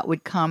that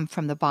would come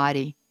from the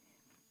body.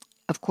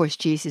 Of course,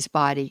 Jesus'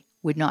 body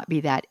would not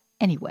be that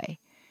anyway.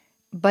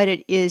 But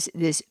it is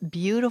this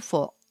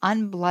beautiful,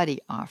 unbloody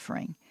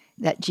offering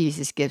that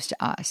Jesus gives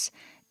to us.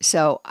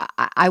 So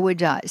I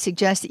would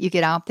suggest that you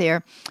get out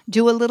there,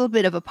 do a little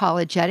bit of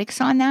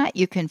apologetics on that.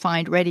 You can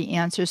find ready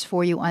answers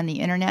for you on the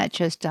internet.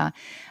 Just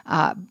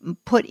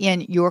put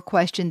in your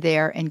question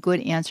there, and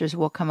good answers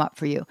will come up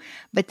for you.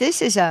 But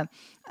this is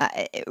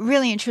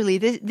really and truly,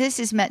 this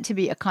is meant to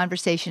be a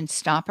conversation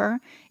stopper.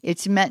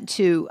 It's meant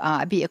to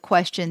be a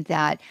question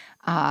that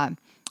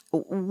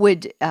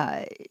would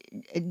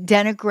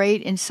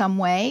denigrate in some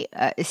way,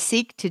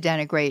 seek to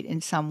denigrate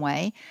in some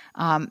way,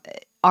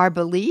 our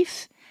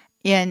belief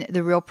in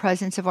the real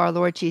presence of our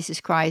Lord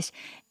Jesus Christ,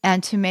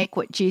 and to make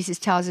what Jesus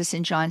tells us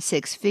in John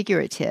 6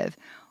 figurative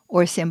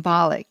or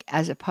symbolic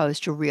as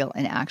opposed to real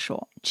and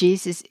actual.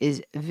 Jesus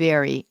is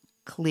very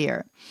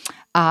clear.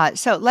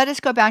 So let us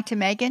go back to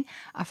Megan,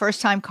 a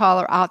first-time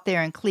caller out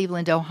there in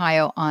Cleveland,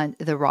 Ohio on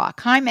The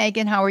Rock. Hi,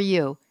 Megan. How are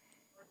you?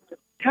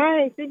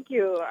 Hi, thank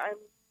you.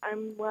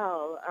 I'm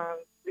well.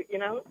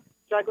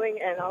 Struggling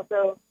and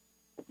also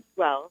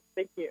well.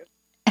 Thank you.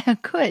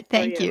 Good.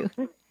 Thank you.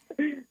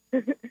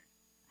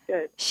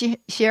 Good.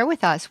 Share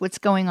with us what's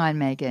going on,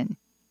 Megan.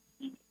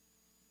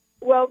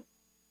 Well,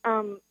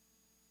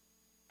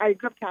 I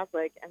grew up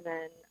Catholic and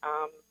then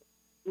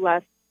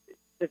left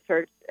the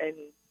church and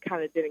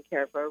kind of didn't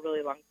care for a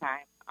really long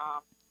time,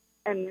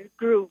 and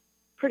grew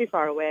pretty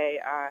far away.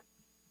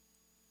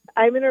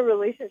 I'm in a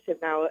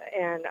relationship now,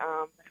 and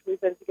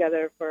we've been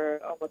together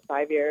for almost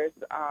 5 years,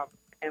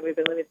 and we've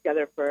been living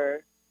together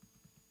for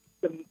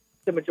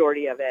the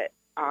majority of it.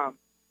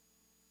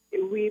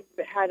 We've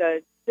had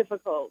a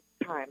difficult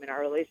time in our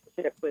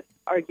relationship with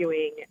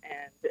arguing,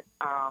 and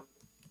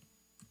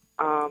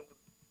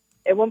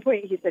at one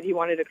point he said he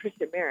wanted a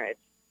Christian marriage,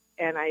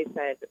 and I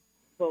said,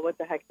 well, what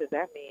the heck does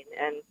that mean?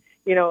 And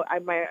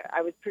my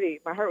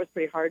heart was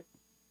pretty hard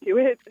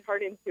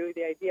into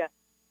the idea,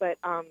 but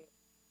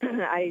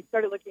I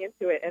started looking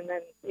into it, and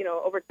then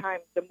over time,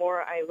 the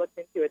more I looked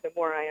into it, the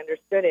more I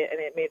understood it, and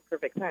it made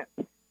perfect sense.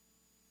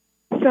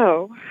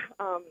 So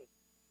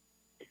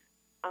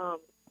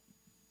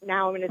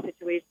now I'm in a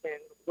situation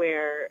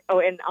where,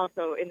 and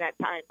also in that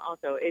time,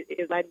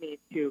 it led me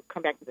to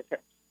come back to the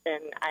church,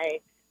 and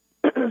I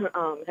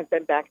have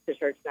been back to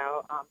church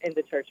now, in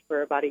the church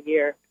for about a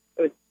year.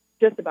 It was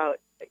just about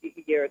a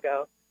year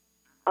ago.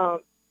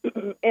 So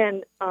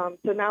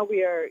now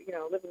we are,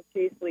 living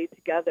safely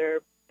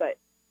together, but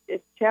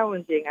it's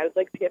challenging. I would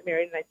like to get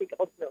married, and I think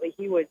ultimately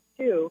he would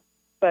too,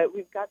 but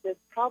we've got this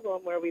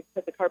problem where we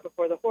put the cart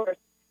before the horse,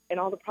 and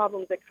all the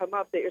problems that come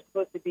up that you're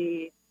supposed to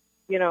be,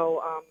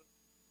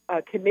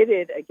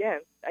 committed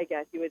against, I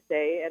guess you would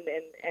say, and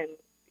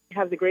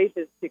have the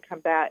graces to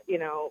combat,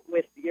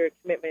 with your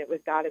commitment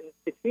with God and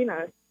between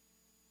us.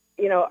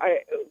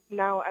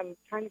 Now I'm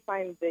trying to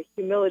find the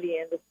humility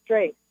and the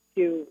strength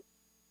to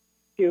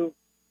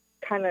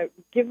kind of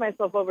give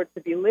myself over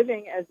to be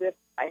living as if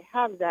I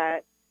have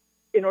that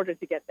in order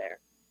to get there.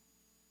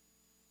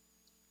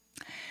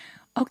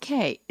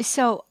 Okay,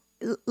 so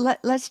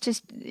let's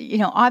just,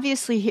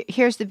 obviously,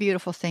 here's the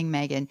beautiful thing,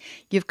 Megan.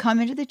 You've come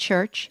into the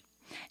church,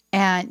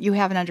 and you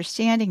have an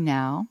understanding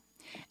now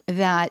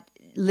that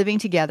living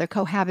together,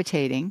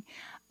 cohabitating,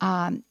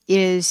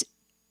 is,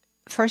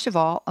 first of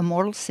all, a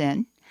mortal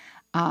sin,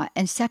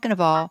 and second of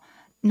all,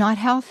 not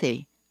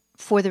healthy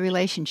for the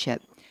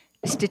relationship.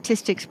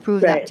 Statistics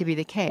prove that to be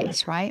the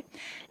case, right?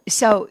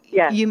 So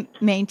you're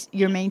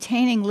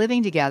maintaining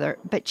living together,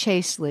 but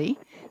chastely.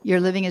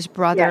 You're living as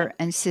brother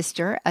and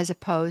sister as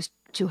opposed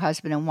to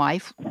husband and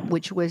wife,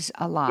 which was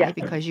a lie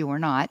because you were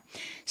not.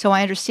 So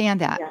I understand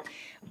that.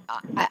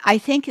 I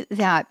think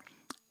that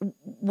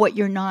what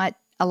you're not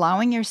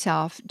allowing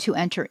yourself to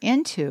enter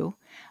into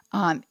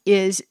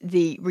is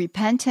the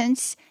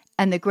repentance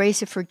and the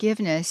grace of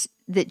forgiveness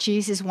that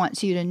Jesus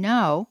wants you to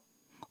know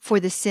for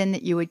the sin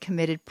that you had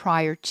committed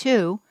prior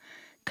to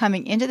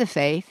coming into the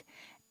faith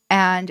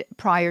and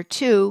prior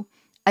to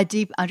a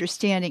deep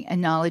understanding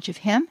and knowledge of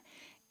Him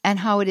and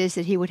how it is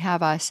that He would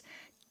have us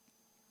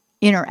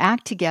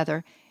interact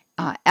together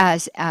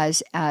as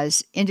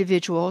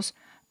individuals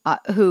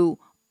who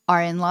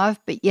are in love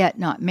but yet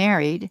not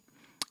married,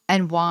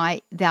 and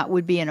why that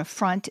would be an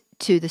affront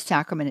to the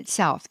sacrament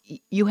itself.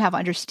 You have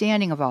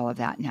understanding of all of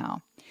that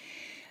now.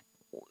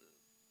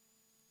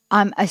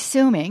 I'm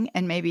assuming,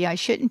 and maybe I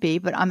shouldn't be,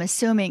 but I'm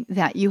assuming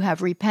that you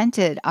have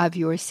repented of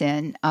your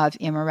sin of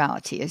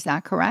immorality. Is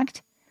that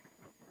correct?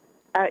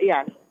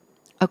 Yes.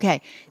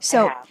 Okay.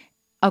 So,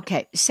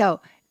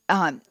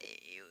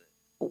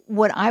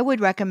 what I would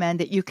recommend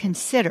that you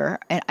consider,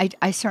 and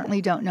I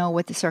certainly don't know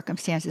what the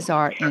circumstances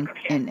are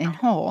in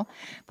whole,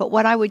 but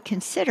what I would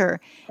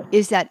consider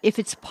is that if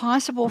it's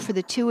possible for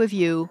the two of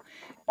you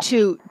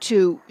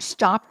to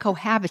stop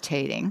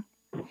cohabitating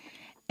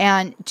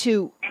and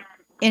to,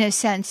 in a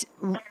sense,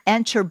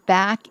 enter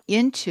back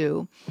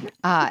into,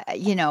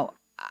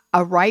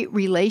 a right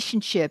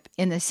relationship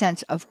in the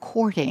sense of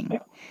courting,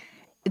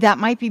 that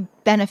might be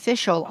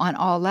beneficial on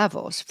all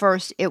levels.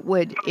 First, it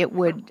would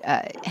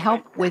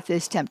help with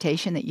this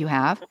temptation that you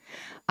have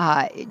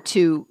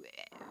to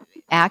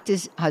act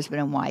as husband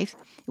and wife.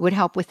 It would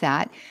help with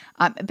that.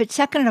 But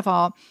second of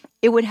all,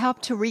 it would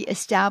help to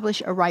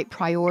reestablish a right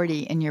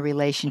priority in your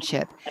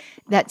relationship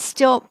that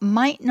still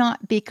might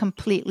not be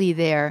completely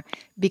there,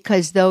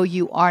 because though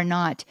you are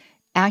not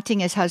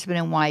acting as husband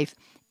and wife,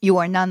 you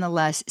are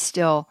nonetheless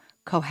still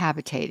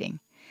cohabitating.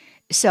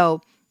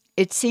 So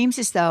it seems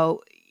as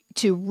though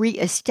to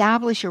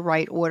reestablish a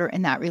right order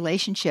in that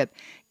relationship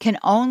can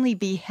only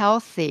be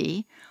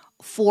healthy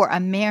for a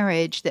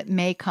marriage that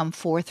may come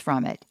forth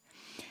from it.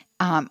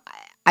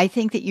 I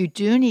think that you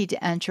do need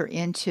to enter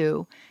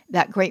into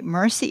that great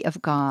mercy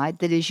of God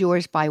that is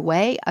yours by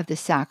way of the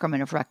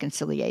sacrament of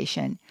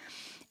reconciliation,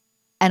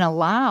 and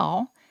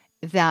allow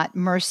that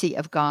mercy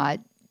of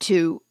God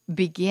to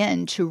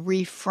begin to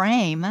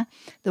reframe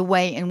the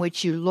way in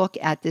which you look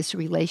at this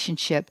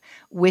relationship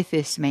with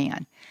this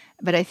man.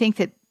 But I think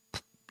that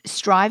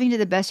striving to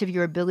the best of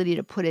your ability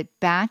to put it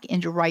back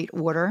into right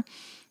order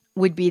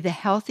would be the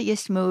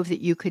healthiest move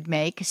that you could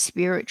make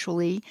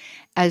spiritually,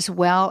 as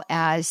well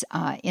as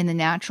in the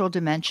natural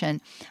dimension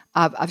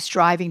of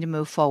striving to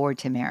move forward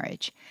to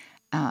marriage.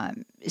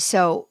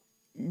 So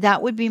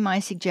that would be my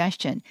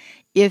suggestion.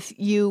 If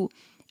you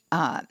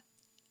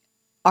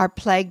are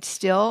plagued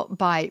still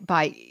by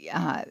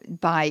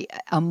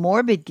a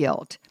morbid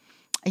guilt,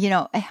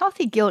 a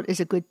healthy guilt is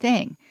a good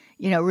thing.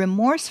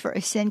 Remorse for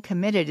a sin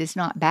committed is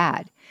not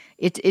bad.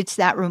 It's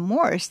that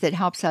remorse that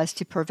helps us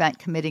to prevent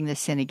committing the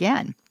sin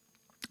again.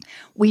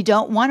 We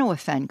don't want to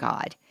offend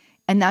God,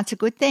 and that's a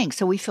good thing.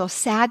 So we feel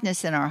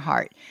sadness in our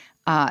heart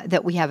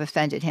that we have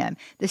offended him.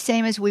 The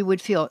same as we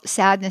would feel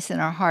sadness in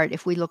our heart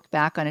if we looked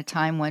back on a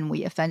time when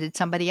we offended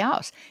somebody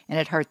else and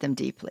it hurt them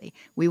deeply.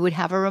 We would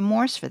have a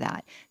remorse for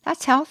that.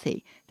 That's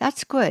healthy.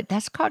 That's good.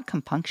 That's called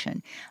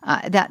compunction.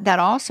 That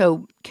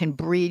also can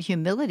breed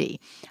humility.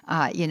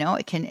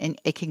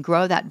 It can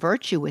grow that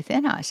virtue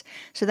within us.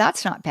 So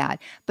that's not bad.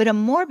 But a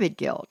morbid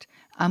guilt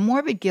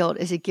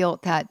is a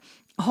guilt that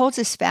holds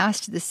us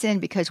fast to the sin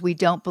because we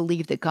don't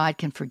believe that God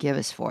can forgive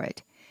us for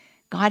it.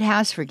 God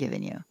has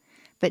forgiven you.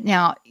 But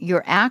now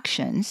your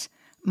actions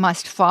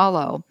must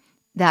follow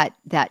that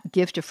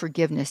gift of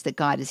forgiveness that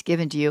God has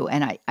given to you.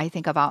 And I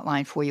think I've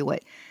outlined for you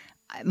what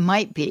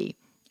might be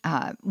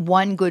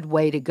one good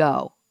way to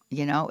go.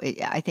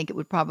 I think it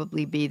would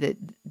probably be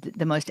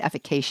the most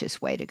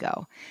efficacious way to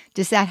go.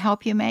 Does that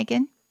help you,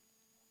 Megan?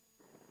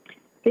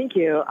 Thank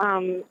you.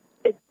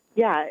 It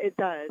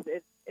does.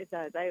 It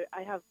does. I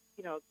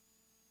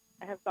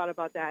have thought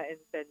about that and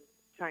been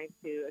trying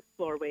to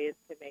explore ways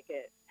to make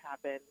it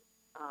happen.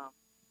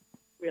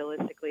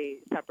 Realistically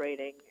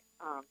separating,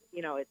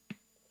 it's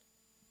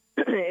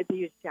a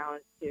huge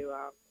challenge to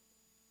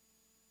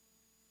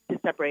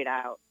separate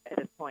out at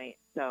this point.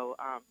 So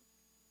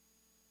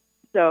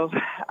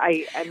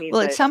I mean,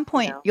 well, at some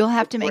point you'll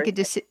have to make a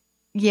decision.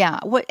 Yeah.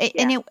 What?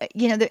 Yeah.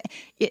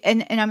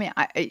 And I mean,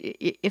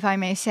 if I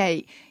may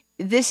say,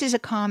 this is a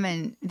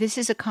common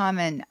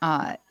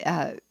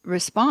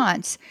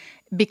response.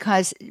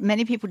 Because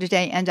many people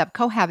today end up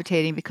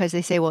cohabitating because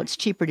they say, well, it's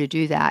cheaper to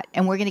do that,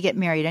 and we're going to get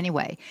married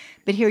anyway.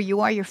 But here you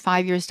are, you're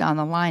 5 years down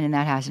the line, and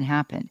that hasn't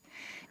happened.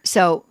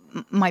 So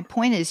my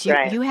point is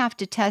you have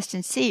to test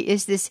and see,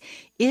 is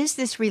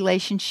this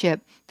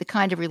relationship the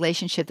kind of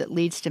relationship that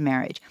leads to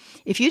marriage?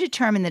 If you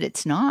determine that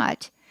it's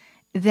not,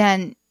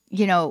 then,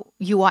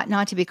 you ought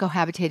not to be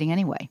cohabitating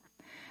anyway.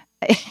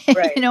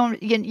 Right.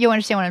 You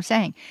understand what I'm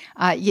saying?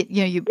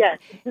 Yes.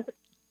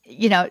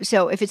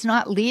 So if it's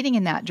not leading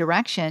in that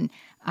direction,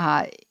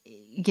 at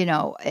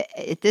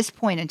this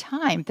point in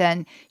time,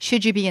 then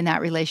should you be in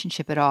that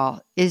relationship at all?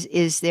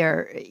 Is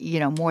there,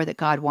 more that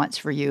God wants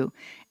for you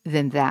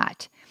than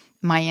that?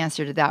 My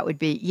answer to that would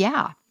be,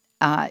 yeah,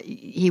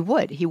 he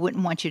would. He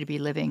wouldn't want you to be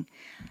living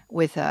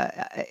with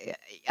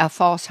a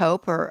false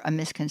hope or a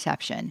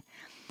misconception.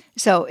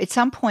 So at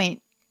some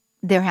point,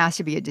 there has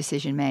to be a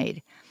decision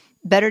made.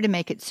 Better to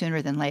make it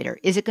sooner than later.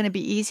 Is it going to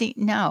be easy?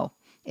 No.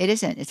 It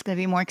isn't. It's going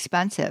to be more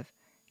expensive.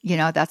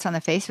 That's on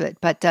the face of it.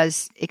 But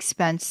does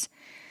expense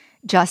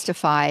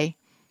justify,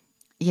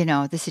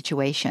 the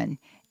situation?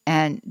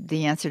 And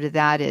the answer to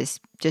that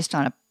is just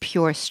on a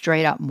pure,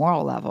 straight up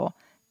moral level,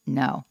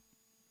 no.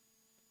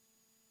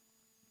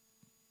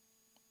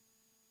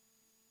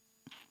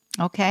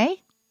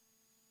 Okay?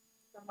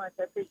 So much.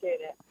 I appreciate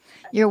it.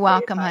 You're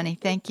welcome, honey.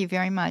 Thank you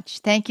very much.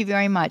 Thank you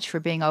very much for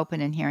being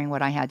open and hearing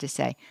what I had to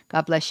say.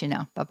 God bless you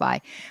now.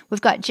 Bye-bye.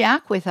 We've got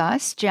Jack with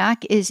us.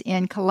 Jack is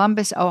in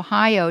Columbus,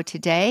 Ohio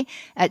today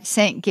at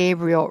St.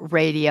 Gabriel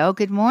Radio.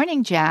 Good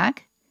morning,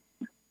 Jack.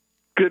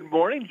 Good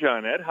morning,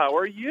 Johnnette. How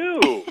are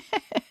you?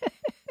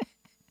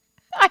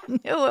 I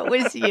knew it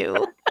was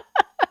you.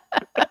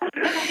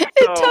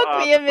 It took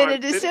me a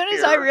minute. As soon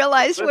as I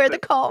realized where the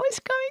call was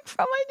coming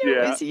from, I knew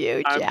it was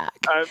you, Jack.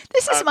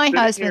 This is my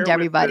husband,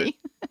 everybody.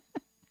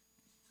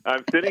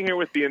 I'm sitting here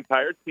with the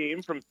entire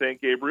team from St.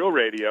 Gabriel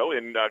Radio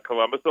in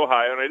Columbus,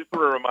 Ohio, and I just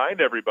want to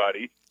remind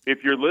everybody,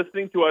 if you're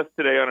listening to us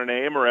today on an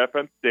AM or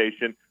FM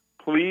station,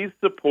 please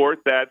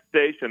support that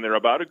station. They're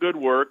about a good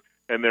work,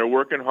 and they're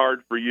working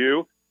hard for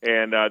you,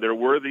 and they're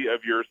worthy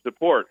of your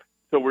support.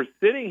 So we're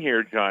sitting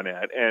here,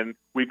 Johnnette, and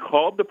we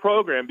called the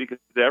program because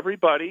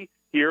everybody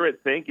here at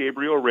St.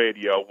 Gabriel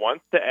Radio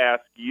wants to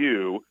ask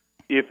you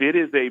if it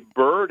is a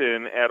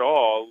burden at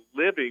all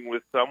living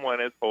with someone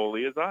as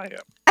holy as I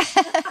am.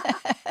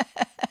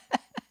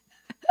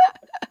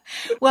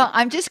 Well,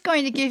 I'm just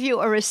going to give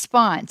you a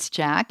response,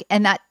 Jack,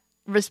 and that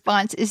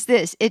response is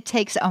this: it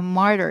takes a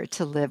martyr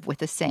to live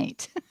with a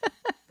saint.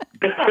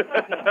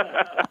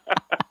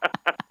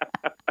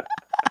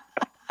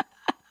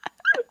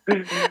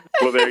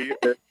 Well, there you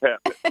have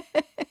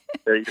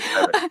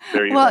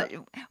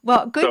it.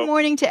 Well, good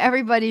morning to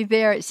everybody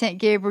there at St.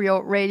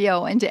 Gabriel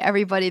Radio and to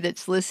everybody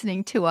that's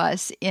listening to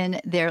us in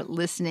their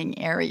listening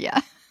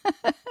area.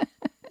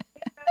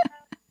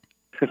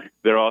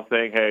 They're all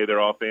saying, hey, they're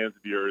all fans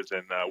of yours,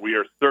 and we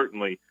are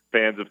certainly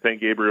fans of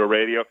St. Gabriel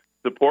Radio.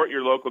 Support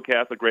your local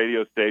Catholic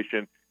radio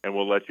station, and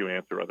we'll let you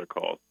answer other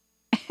calls.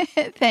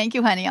 Thank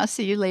you, honey. I'll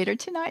see you later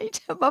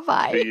tonight.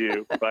 Bye-bye. See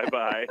you.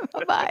 Bye-bye.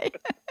 Bye-bye.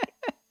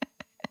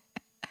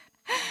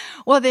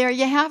 Well, there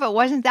you have it.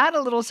 Wasn't that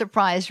a little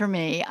surprise for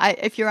me?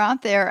 If you're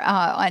out there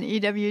on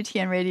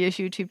EWTN Radio's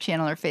YouTube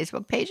channel or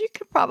Facebook page, you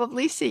could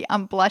probably see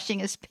I'm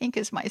blushing as pink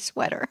as my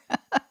sweater.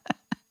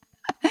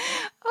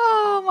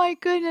 Oh, my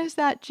goodness,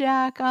 that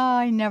Jack. Oh,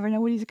 I never know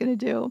what he's going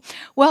to do.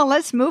 Well,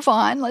 let's move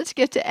on. Let's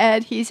get to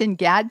Ed. He's in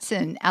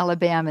Gadsden,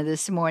 Alabama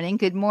this morning.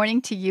 Good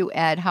morning to you,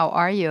 Ed. How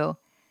are you?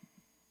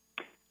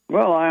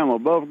 Well, I am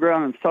above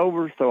ground and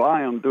sober, so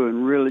I am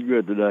doing really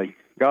good today.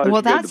 God is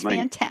good to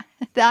me.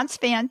 That's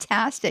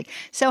fantastic.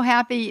 So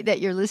happy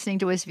that you're listening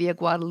to us via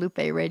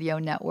Guadalupe Radio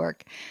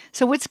Network.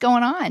 So what's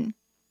going on?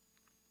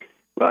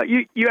 Well,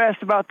 you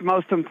asked about the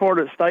most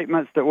important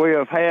statements that we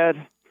have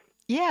had.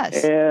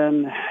 Yes.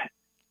 And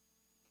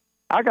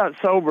I got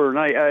sober in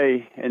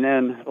AA, and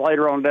then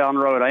later on down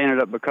the road, I ended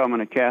up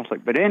becoming a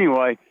Catholic. But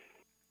anyway,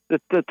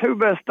 the two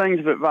best things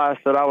of advice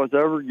that I was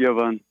ever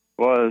given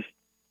was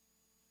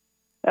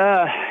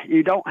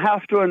you don't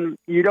have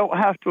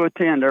to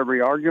attend every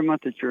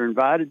argument that you're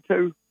invited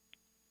to.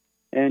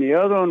 And the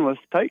other one was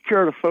take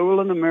care of the fool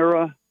in the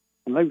mirror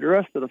and leave the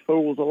rest of the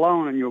fools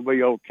alone, and you'll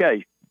be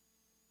okay.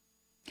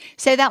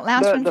 Say that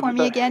last one for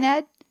me again,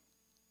 Ed.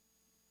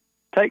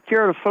 Take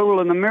care of the fool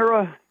in the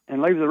mirror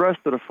and leave the rest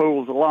of the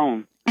fools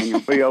alone, and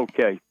you'll be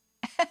okay.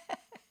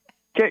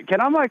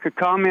 Can I make a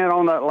comment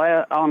on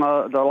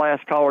that the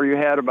last caller you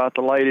had about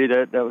the lady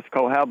that was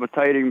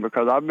cohabitating?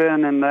 Because I've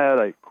been in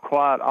that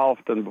quite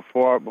often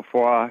before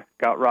I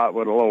got right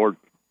with the Lord.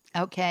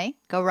 Okay,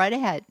 go right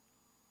ahead.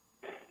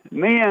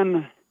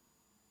 Men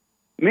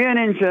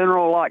in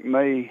general, like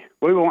me,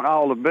 we want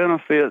all the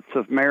benefits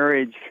of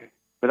marriage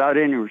without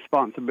any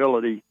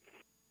responsibility,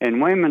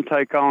 and women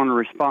take on the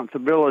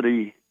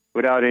responsibility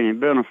without any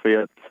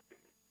benefits.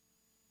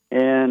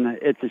 And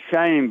it's a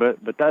shame, but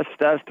that's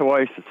the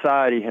way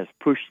society has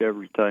pushed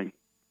everything.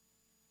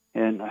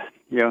 And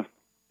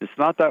it's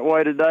not that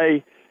way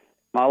today.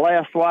 My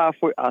last wife,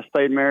 I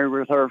stayed married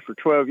with her for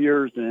 12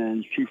 years,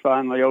 and she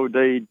finally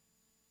OD'd.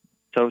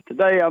 So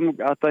today,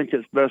 I think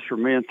it's best for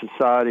me and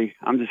society.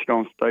 I'm just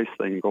going to stay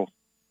single,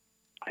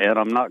 and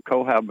I'm not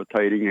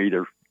cohabitating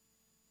either.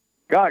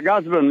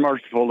 God's been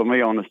merciful to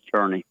me on this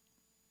journey.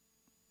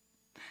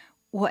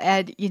 Well,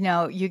 Ed,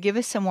 you give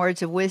us some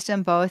words of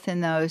wisdom, both in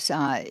those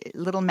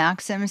little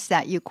maxims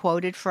that you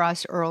quoted for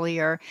us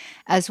earlier,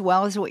 as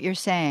well as what you're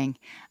saying.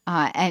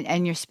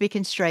 And you're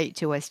speaking straight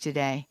to us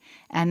today.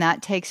 And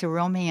that takes a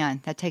real man.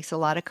 That takes a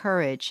lot of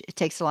courage. It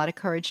takes a lot of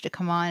courage to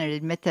come on and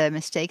admit the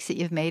mistakes that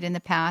you've made in the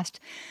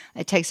past.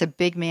 It takes a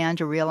big man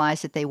to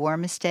realize that they were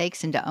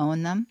mistakes and to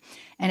own them.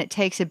 And it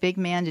takes a big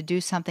man to do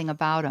something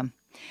about them.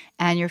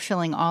 And you're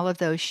filling all of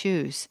those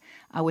shoes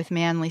with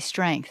manly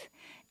strength.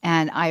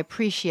 And I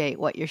appreciate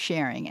what you're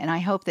sharing. And I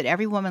hope that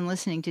every woman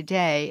listening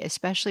today,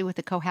 especially with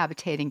the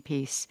cohabitating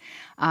piece,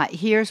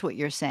 hears what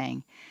you're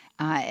saying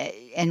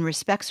and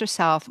respects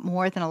herself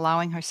more than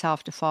allowing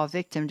herself to fall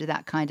victim to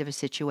that kind of a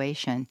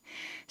situation.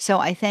 So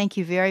I thank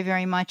you very,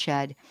 very much,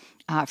 Ed,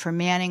 for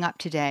manning up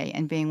today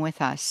and being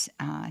with us.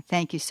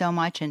 Thank you so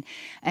much.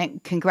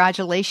 And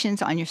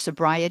congratulations on your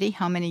sobriety.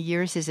 How many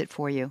years is it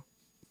for you?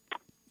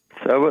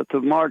 7th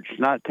of March,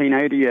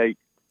 1988.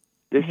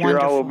 This Wonderful. year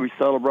I will be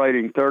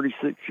celebrating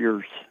 36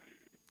 years.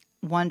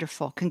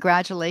 Wonderful.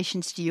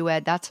 Congratulations to you,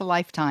 Ed. That's a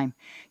lifetime.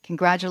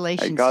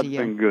 Congratulations to you. God's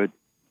been good.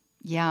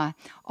 Yeah.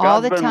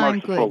 All the time good.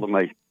 God's been merciful to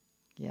me.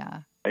 Yeah.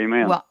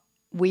 Amen. Well,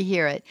 we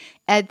hear it.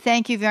 Ed,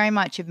 thank you very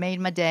much. You've made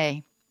my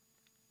day.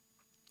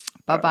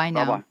 Bye-bye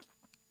now. Bye-bye.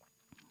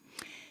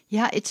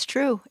 Yeah, it's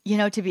true.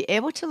 To be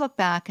able to look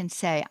back and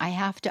say, I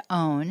have to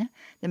own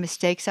the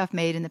mistakes I've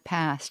made in the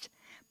past,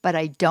 but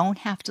I don't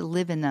have to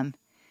live in them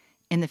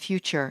in the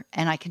future,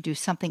 and I can do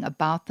something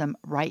about them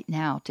right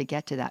now to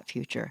get to that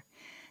future.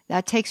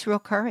 That takes real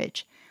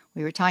courage.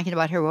 We were talking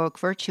about heroic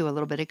virtue a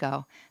little bit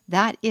ago.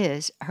 That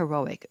is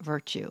heroic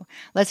virtue.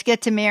 Let's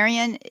get to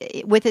Marion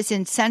with us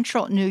in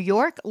central New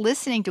York,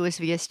 listening to us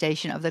via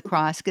Station of the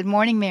Cross. Good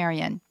morning,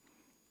 Marion.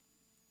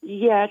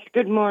 Yes,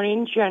 good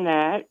morning,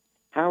 Johnnette.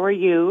 How are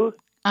you?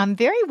 I'm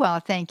very well,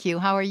 thank you.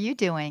 How are you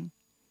doing?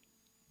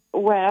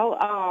 Well,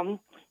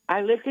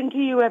 I listen to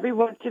you every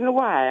once in a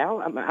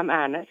while. I'm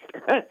honest.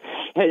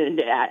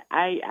 And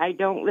I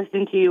don't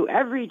listen to you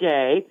every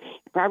day,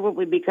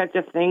 probably because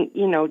of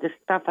the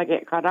stuff I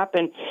get caught up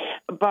in.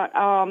 But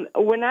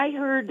when I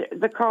heard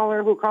the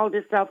caller who called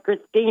herself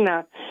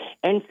Christina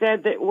and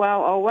said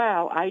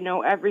that, I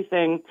know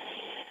everything.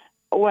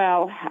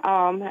 Well,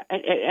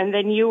 and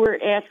then you were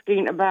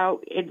asking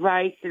about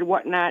advice and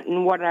whatnot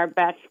and what our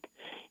best,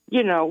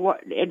 what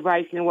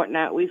advice and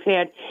whatnot we've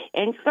had.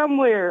 And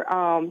somewhere,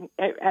 I'm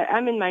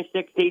in my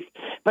 60s,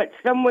 but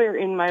somewhere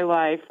in my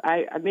life,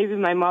 maybe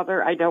my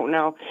mother, I don't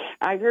know,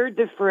 I heard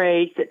the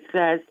phrase that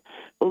says,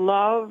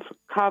 love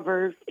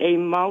covers a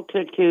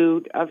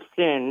multitude of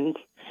sins.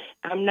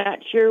 I'm not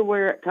sure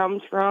where it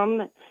comes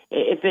from,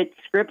 if it's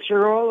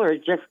scriptural or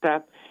just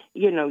a,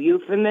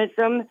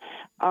 euphemism.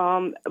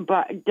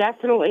 But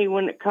definitely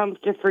when it comes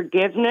to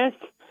forgiveness,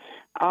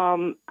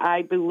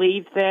 I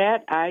believe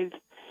that I've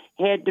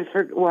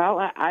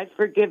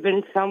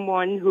forgiven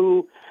someone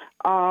who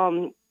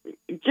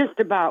just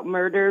about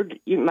murdered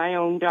my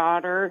own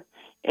daughter,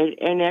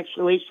 and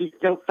actually she's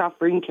still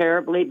suffering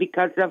terribly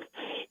because of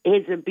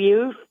his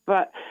abuse.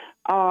 But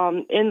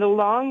in the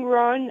long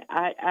run,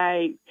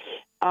 I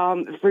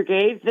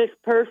forgave this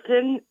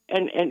person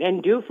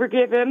and do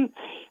forgive him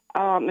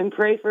and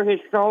pray for his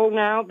soul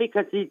now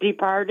because he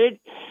departed.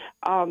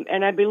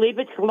 And I believe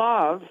it's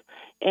love.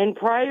 And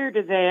prior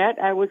to that,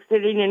 I was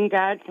sitting in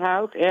God's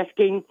house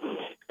asking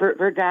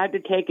for God to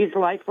take his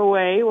life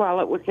away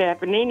while it was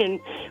happening. And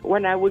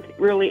when I was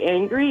really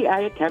angry, I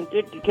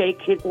attempted to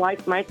take his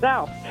life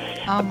myself.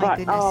 Oh, my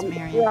goodness,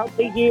 Marion. Throughout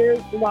the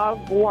years,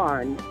 love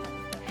won.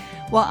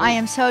 Well, I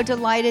am so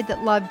delighted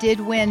that love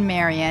did win,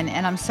 Marion,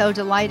 and I'm so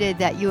delighted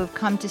that you have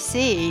come to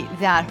see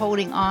that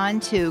holding on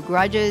to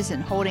grudges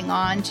and holding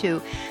on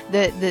to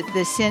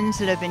the sins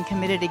that have been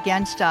committed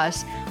against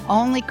us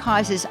only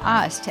causes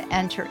us to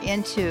enter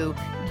into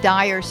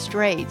dire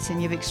straits,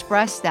 and you've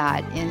expressed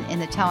that in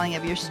the telling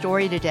of your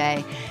story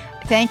today.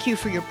 Thank you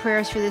for your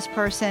prayers for this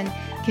person.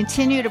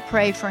 Continue to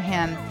pray for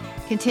him.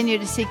 Continue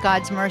to seek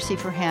God's mercy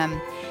for him.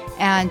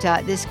 And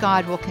this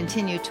God will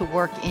continue to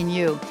work in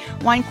you.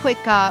 One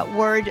quick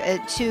word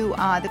to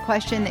the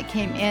question that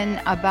came in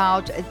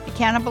about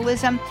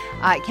cannibalism.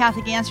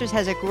 Catholic Answers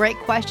has a great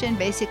question,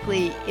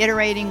 basically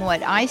iterating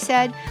what I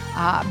said,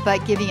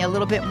 but giving a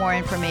little bit more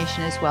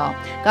information as well.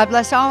 God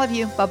bless all of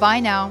you.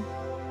 Bye-bye now.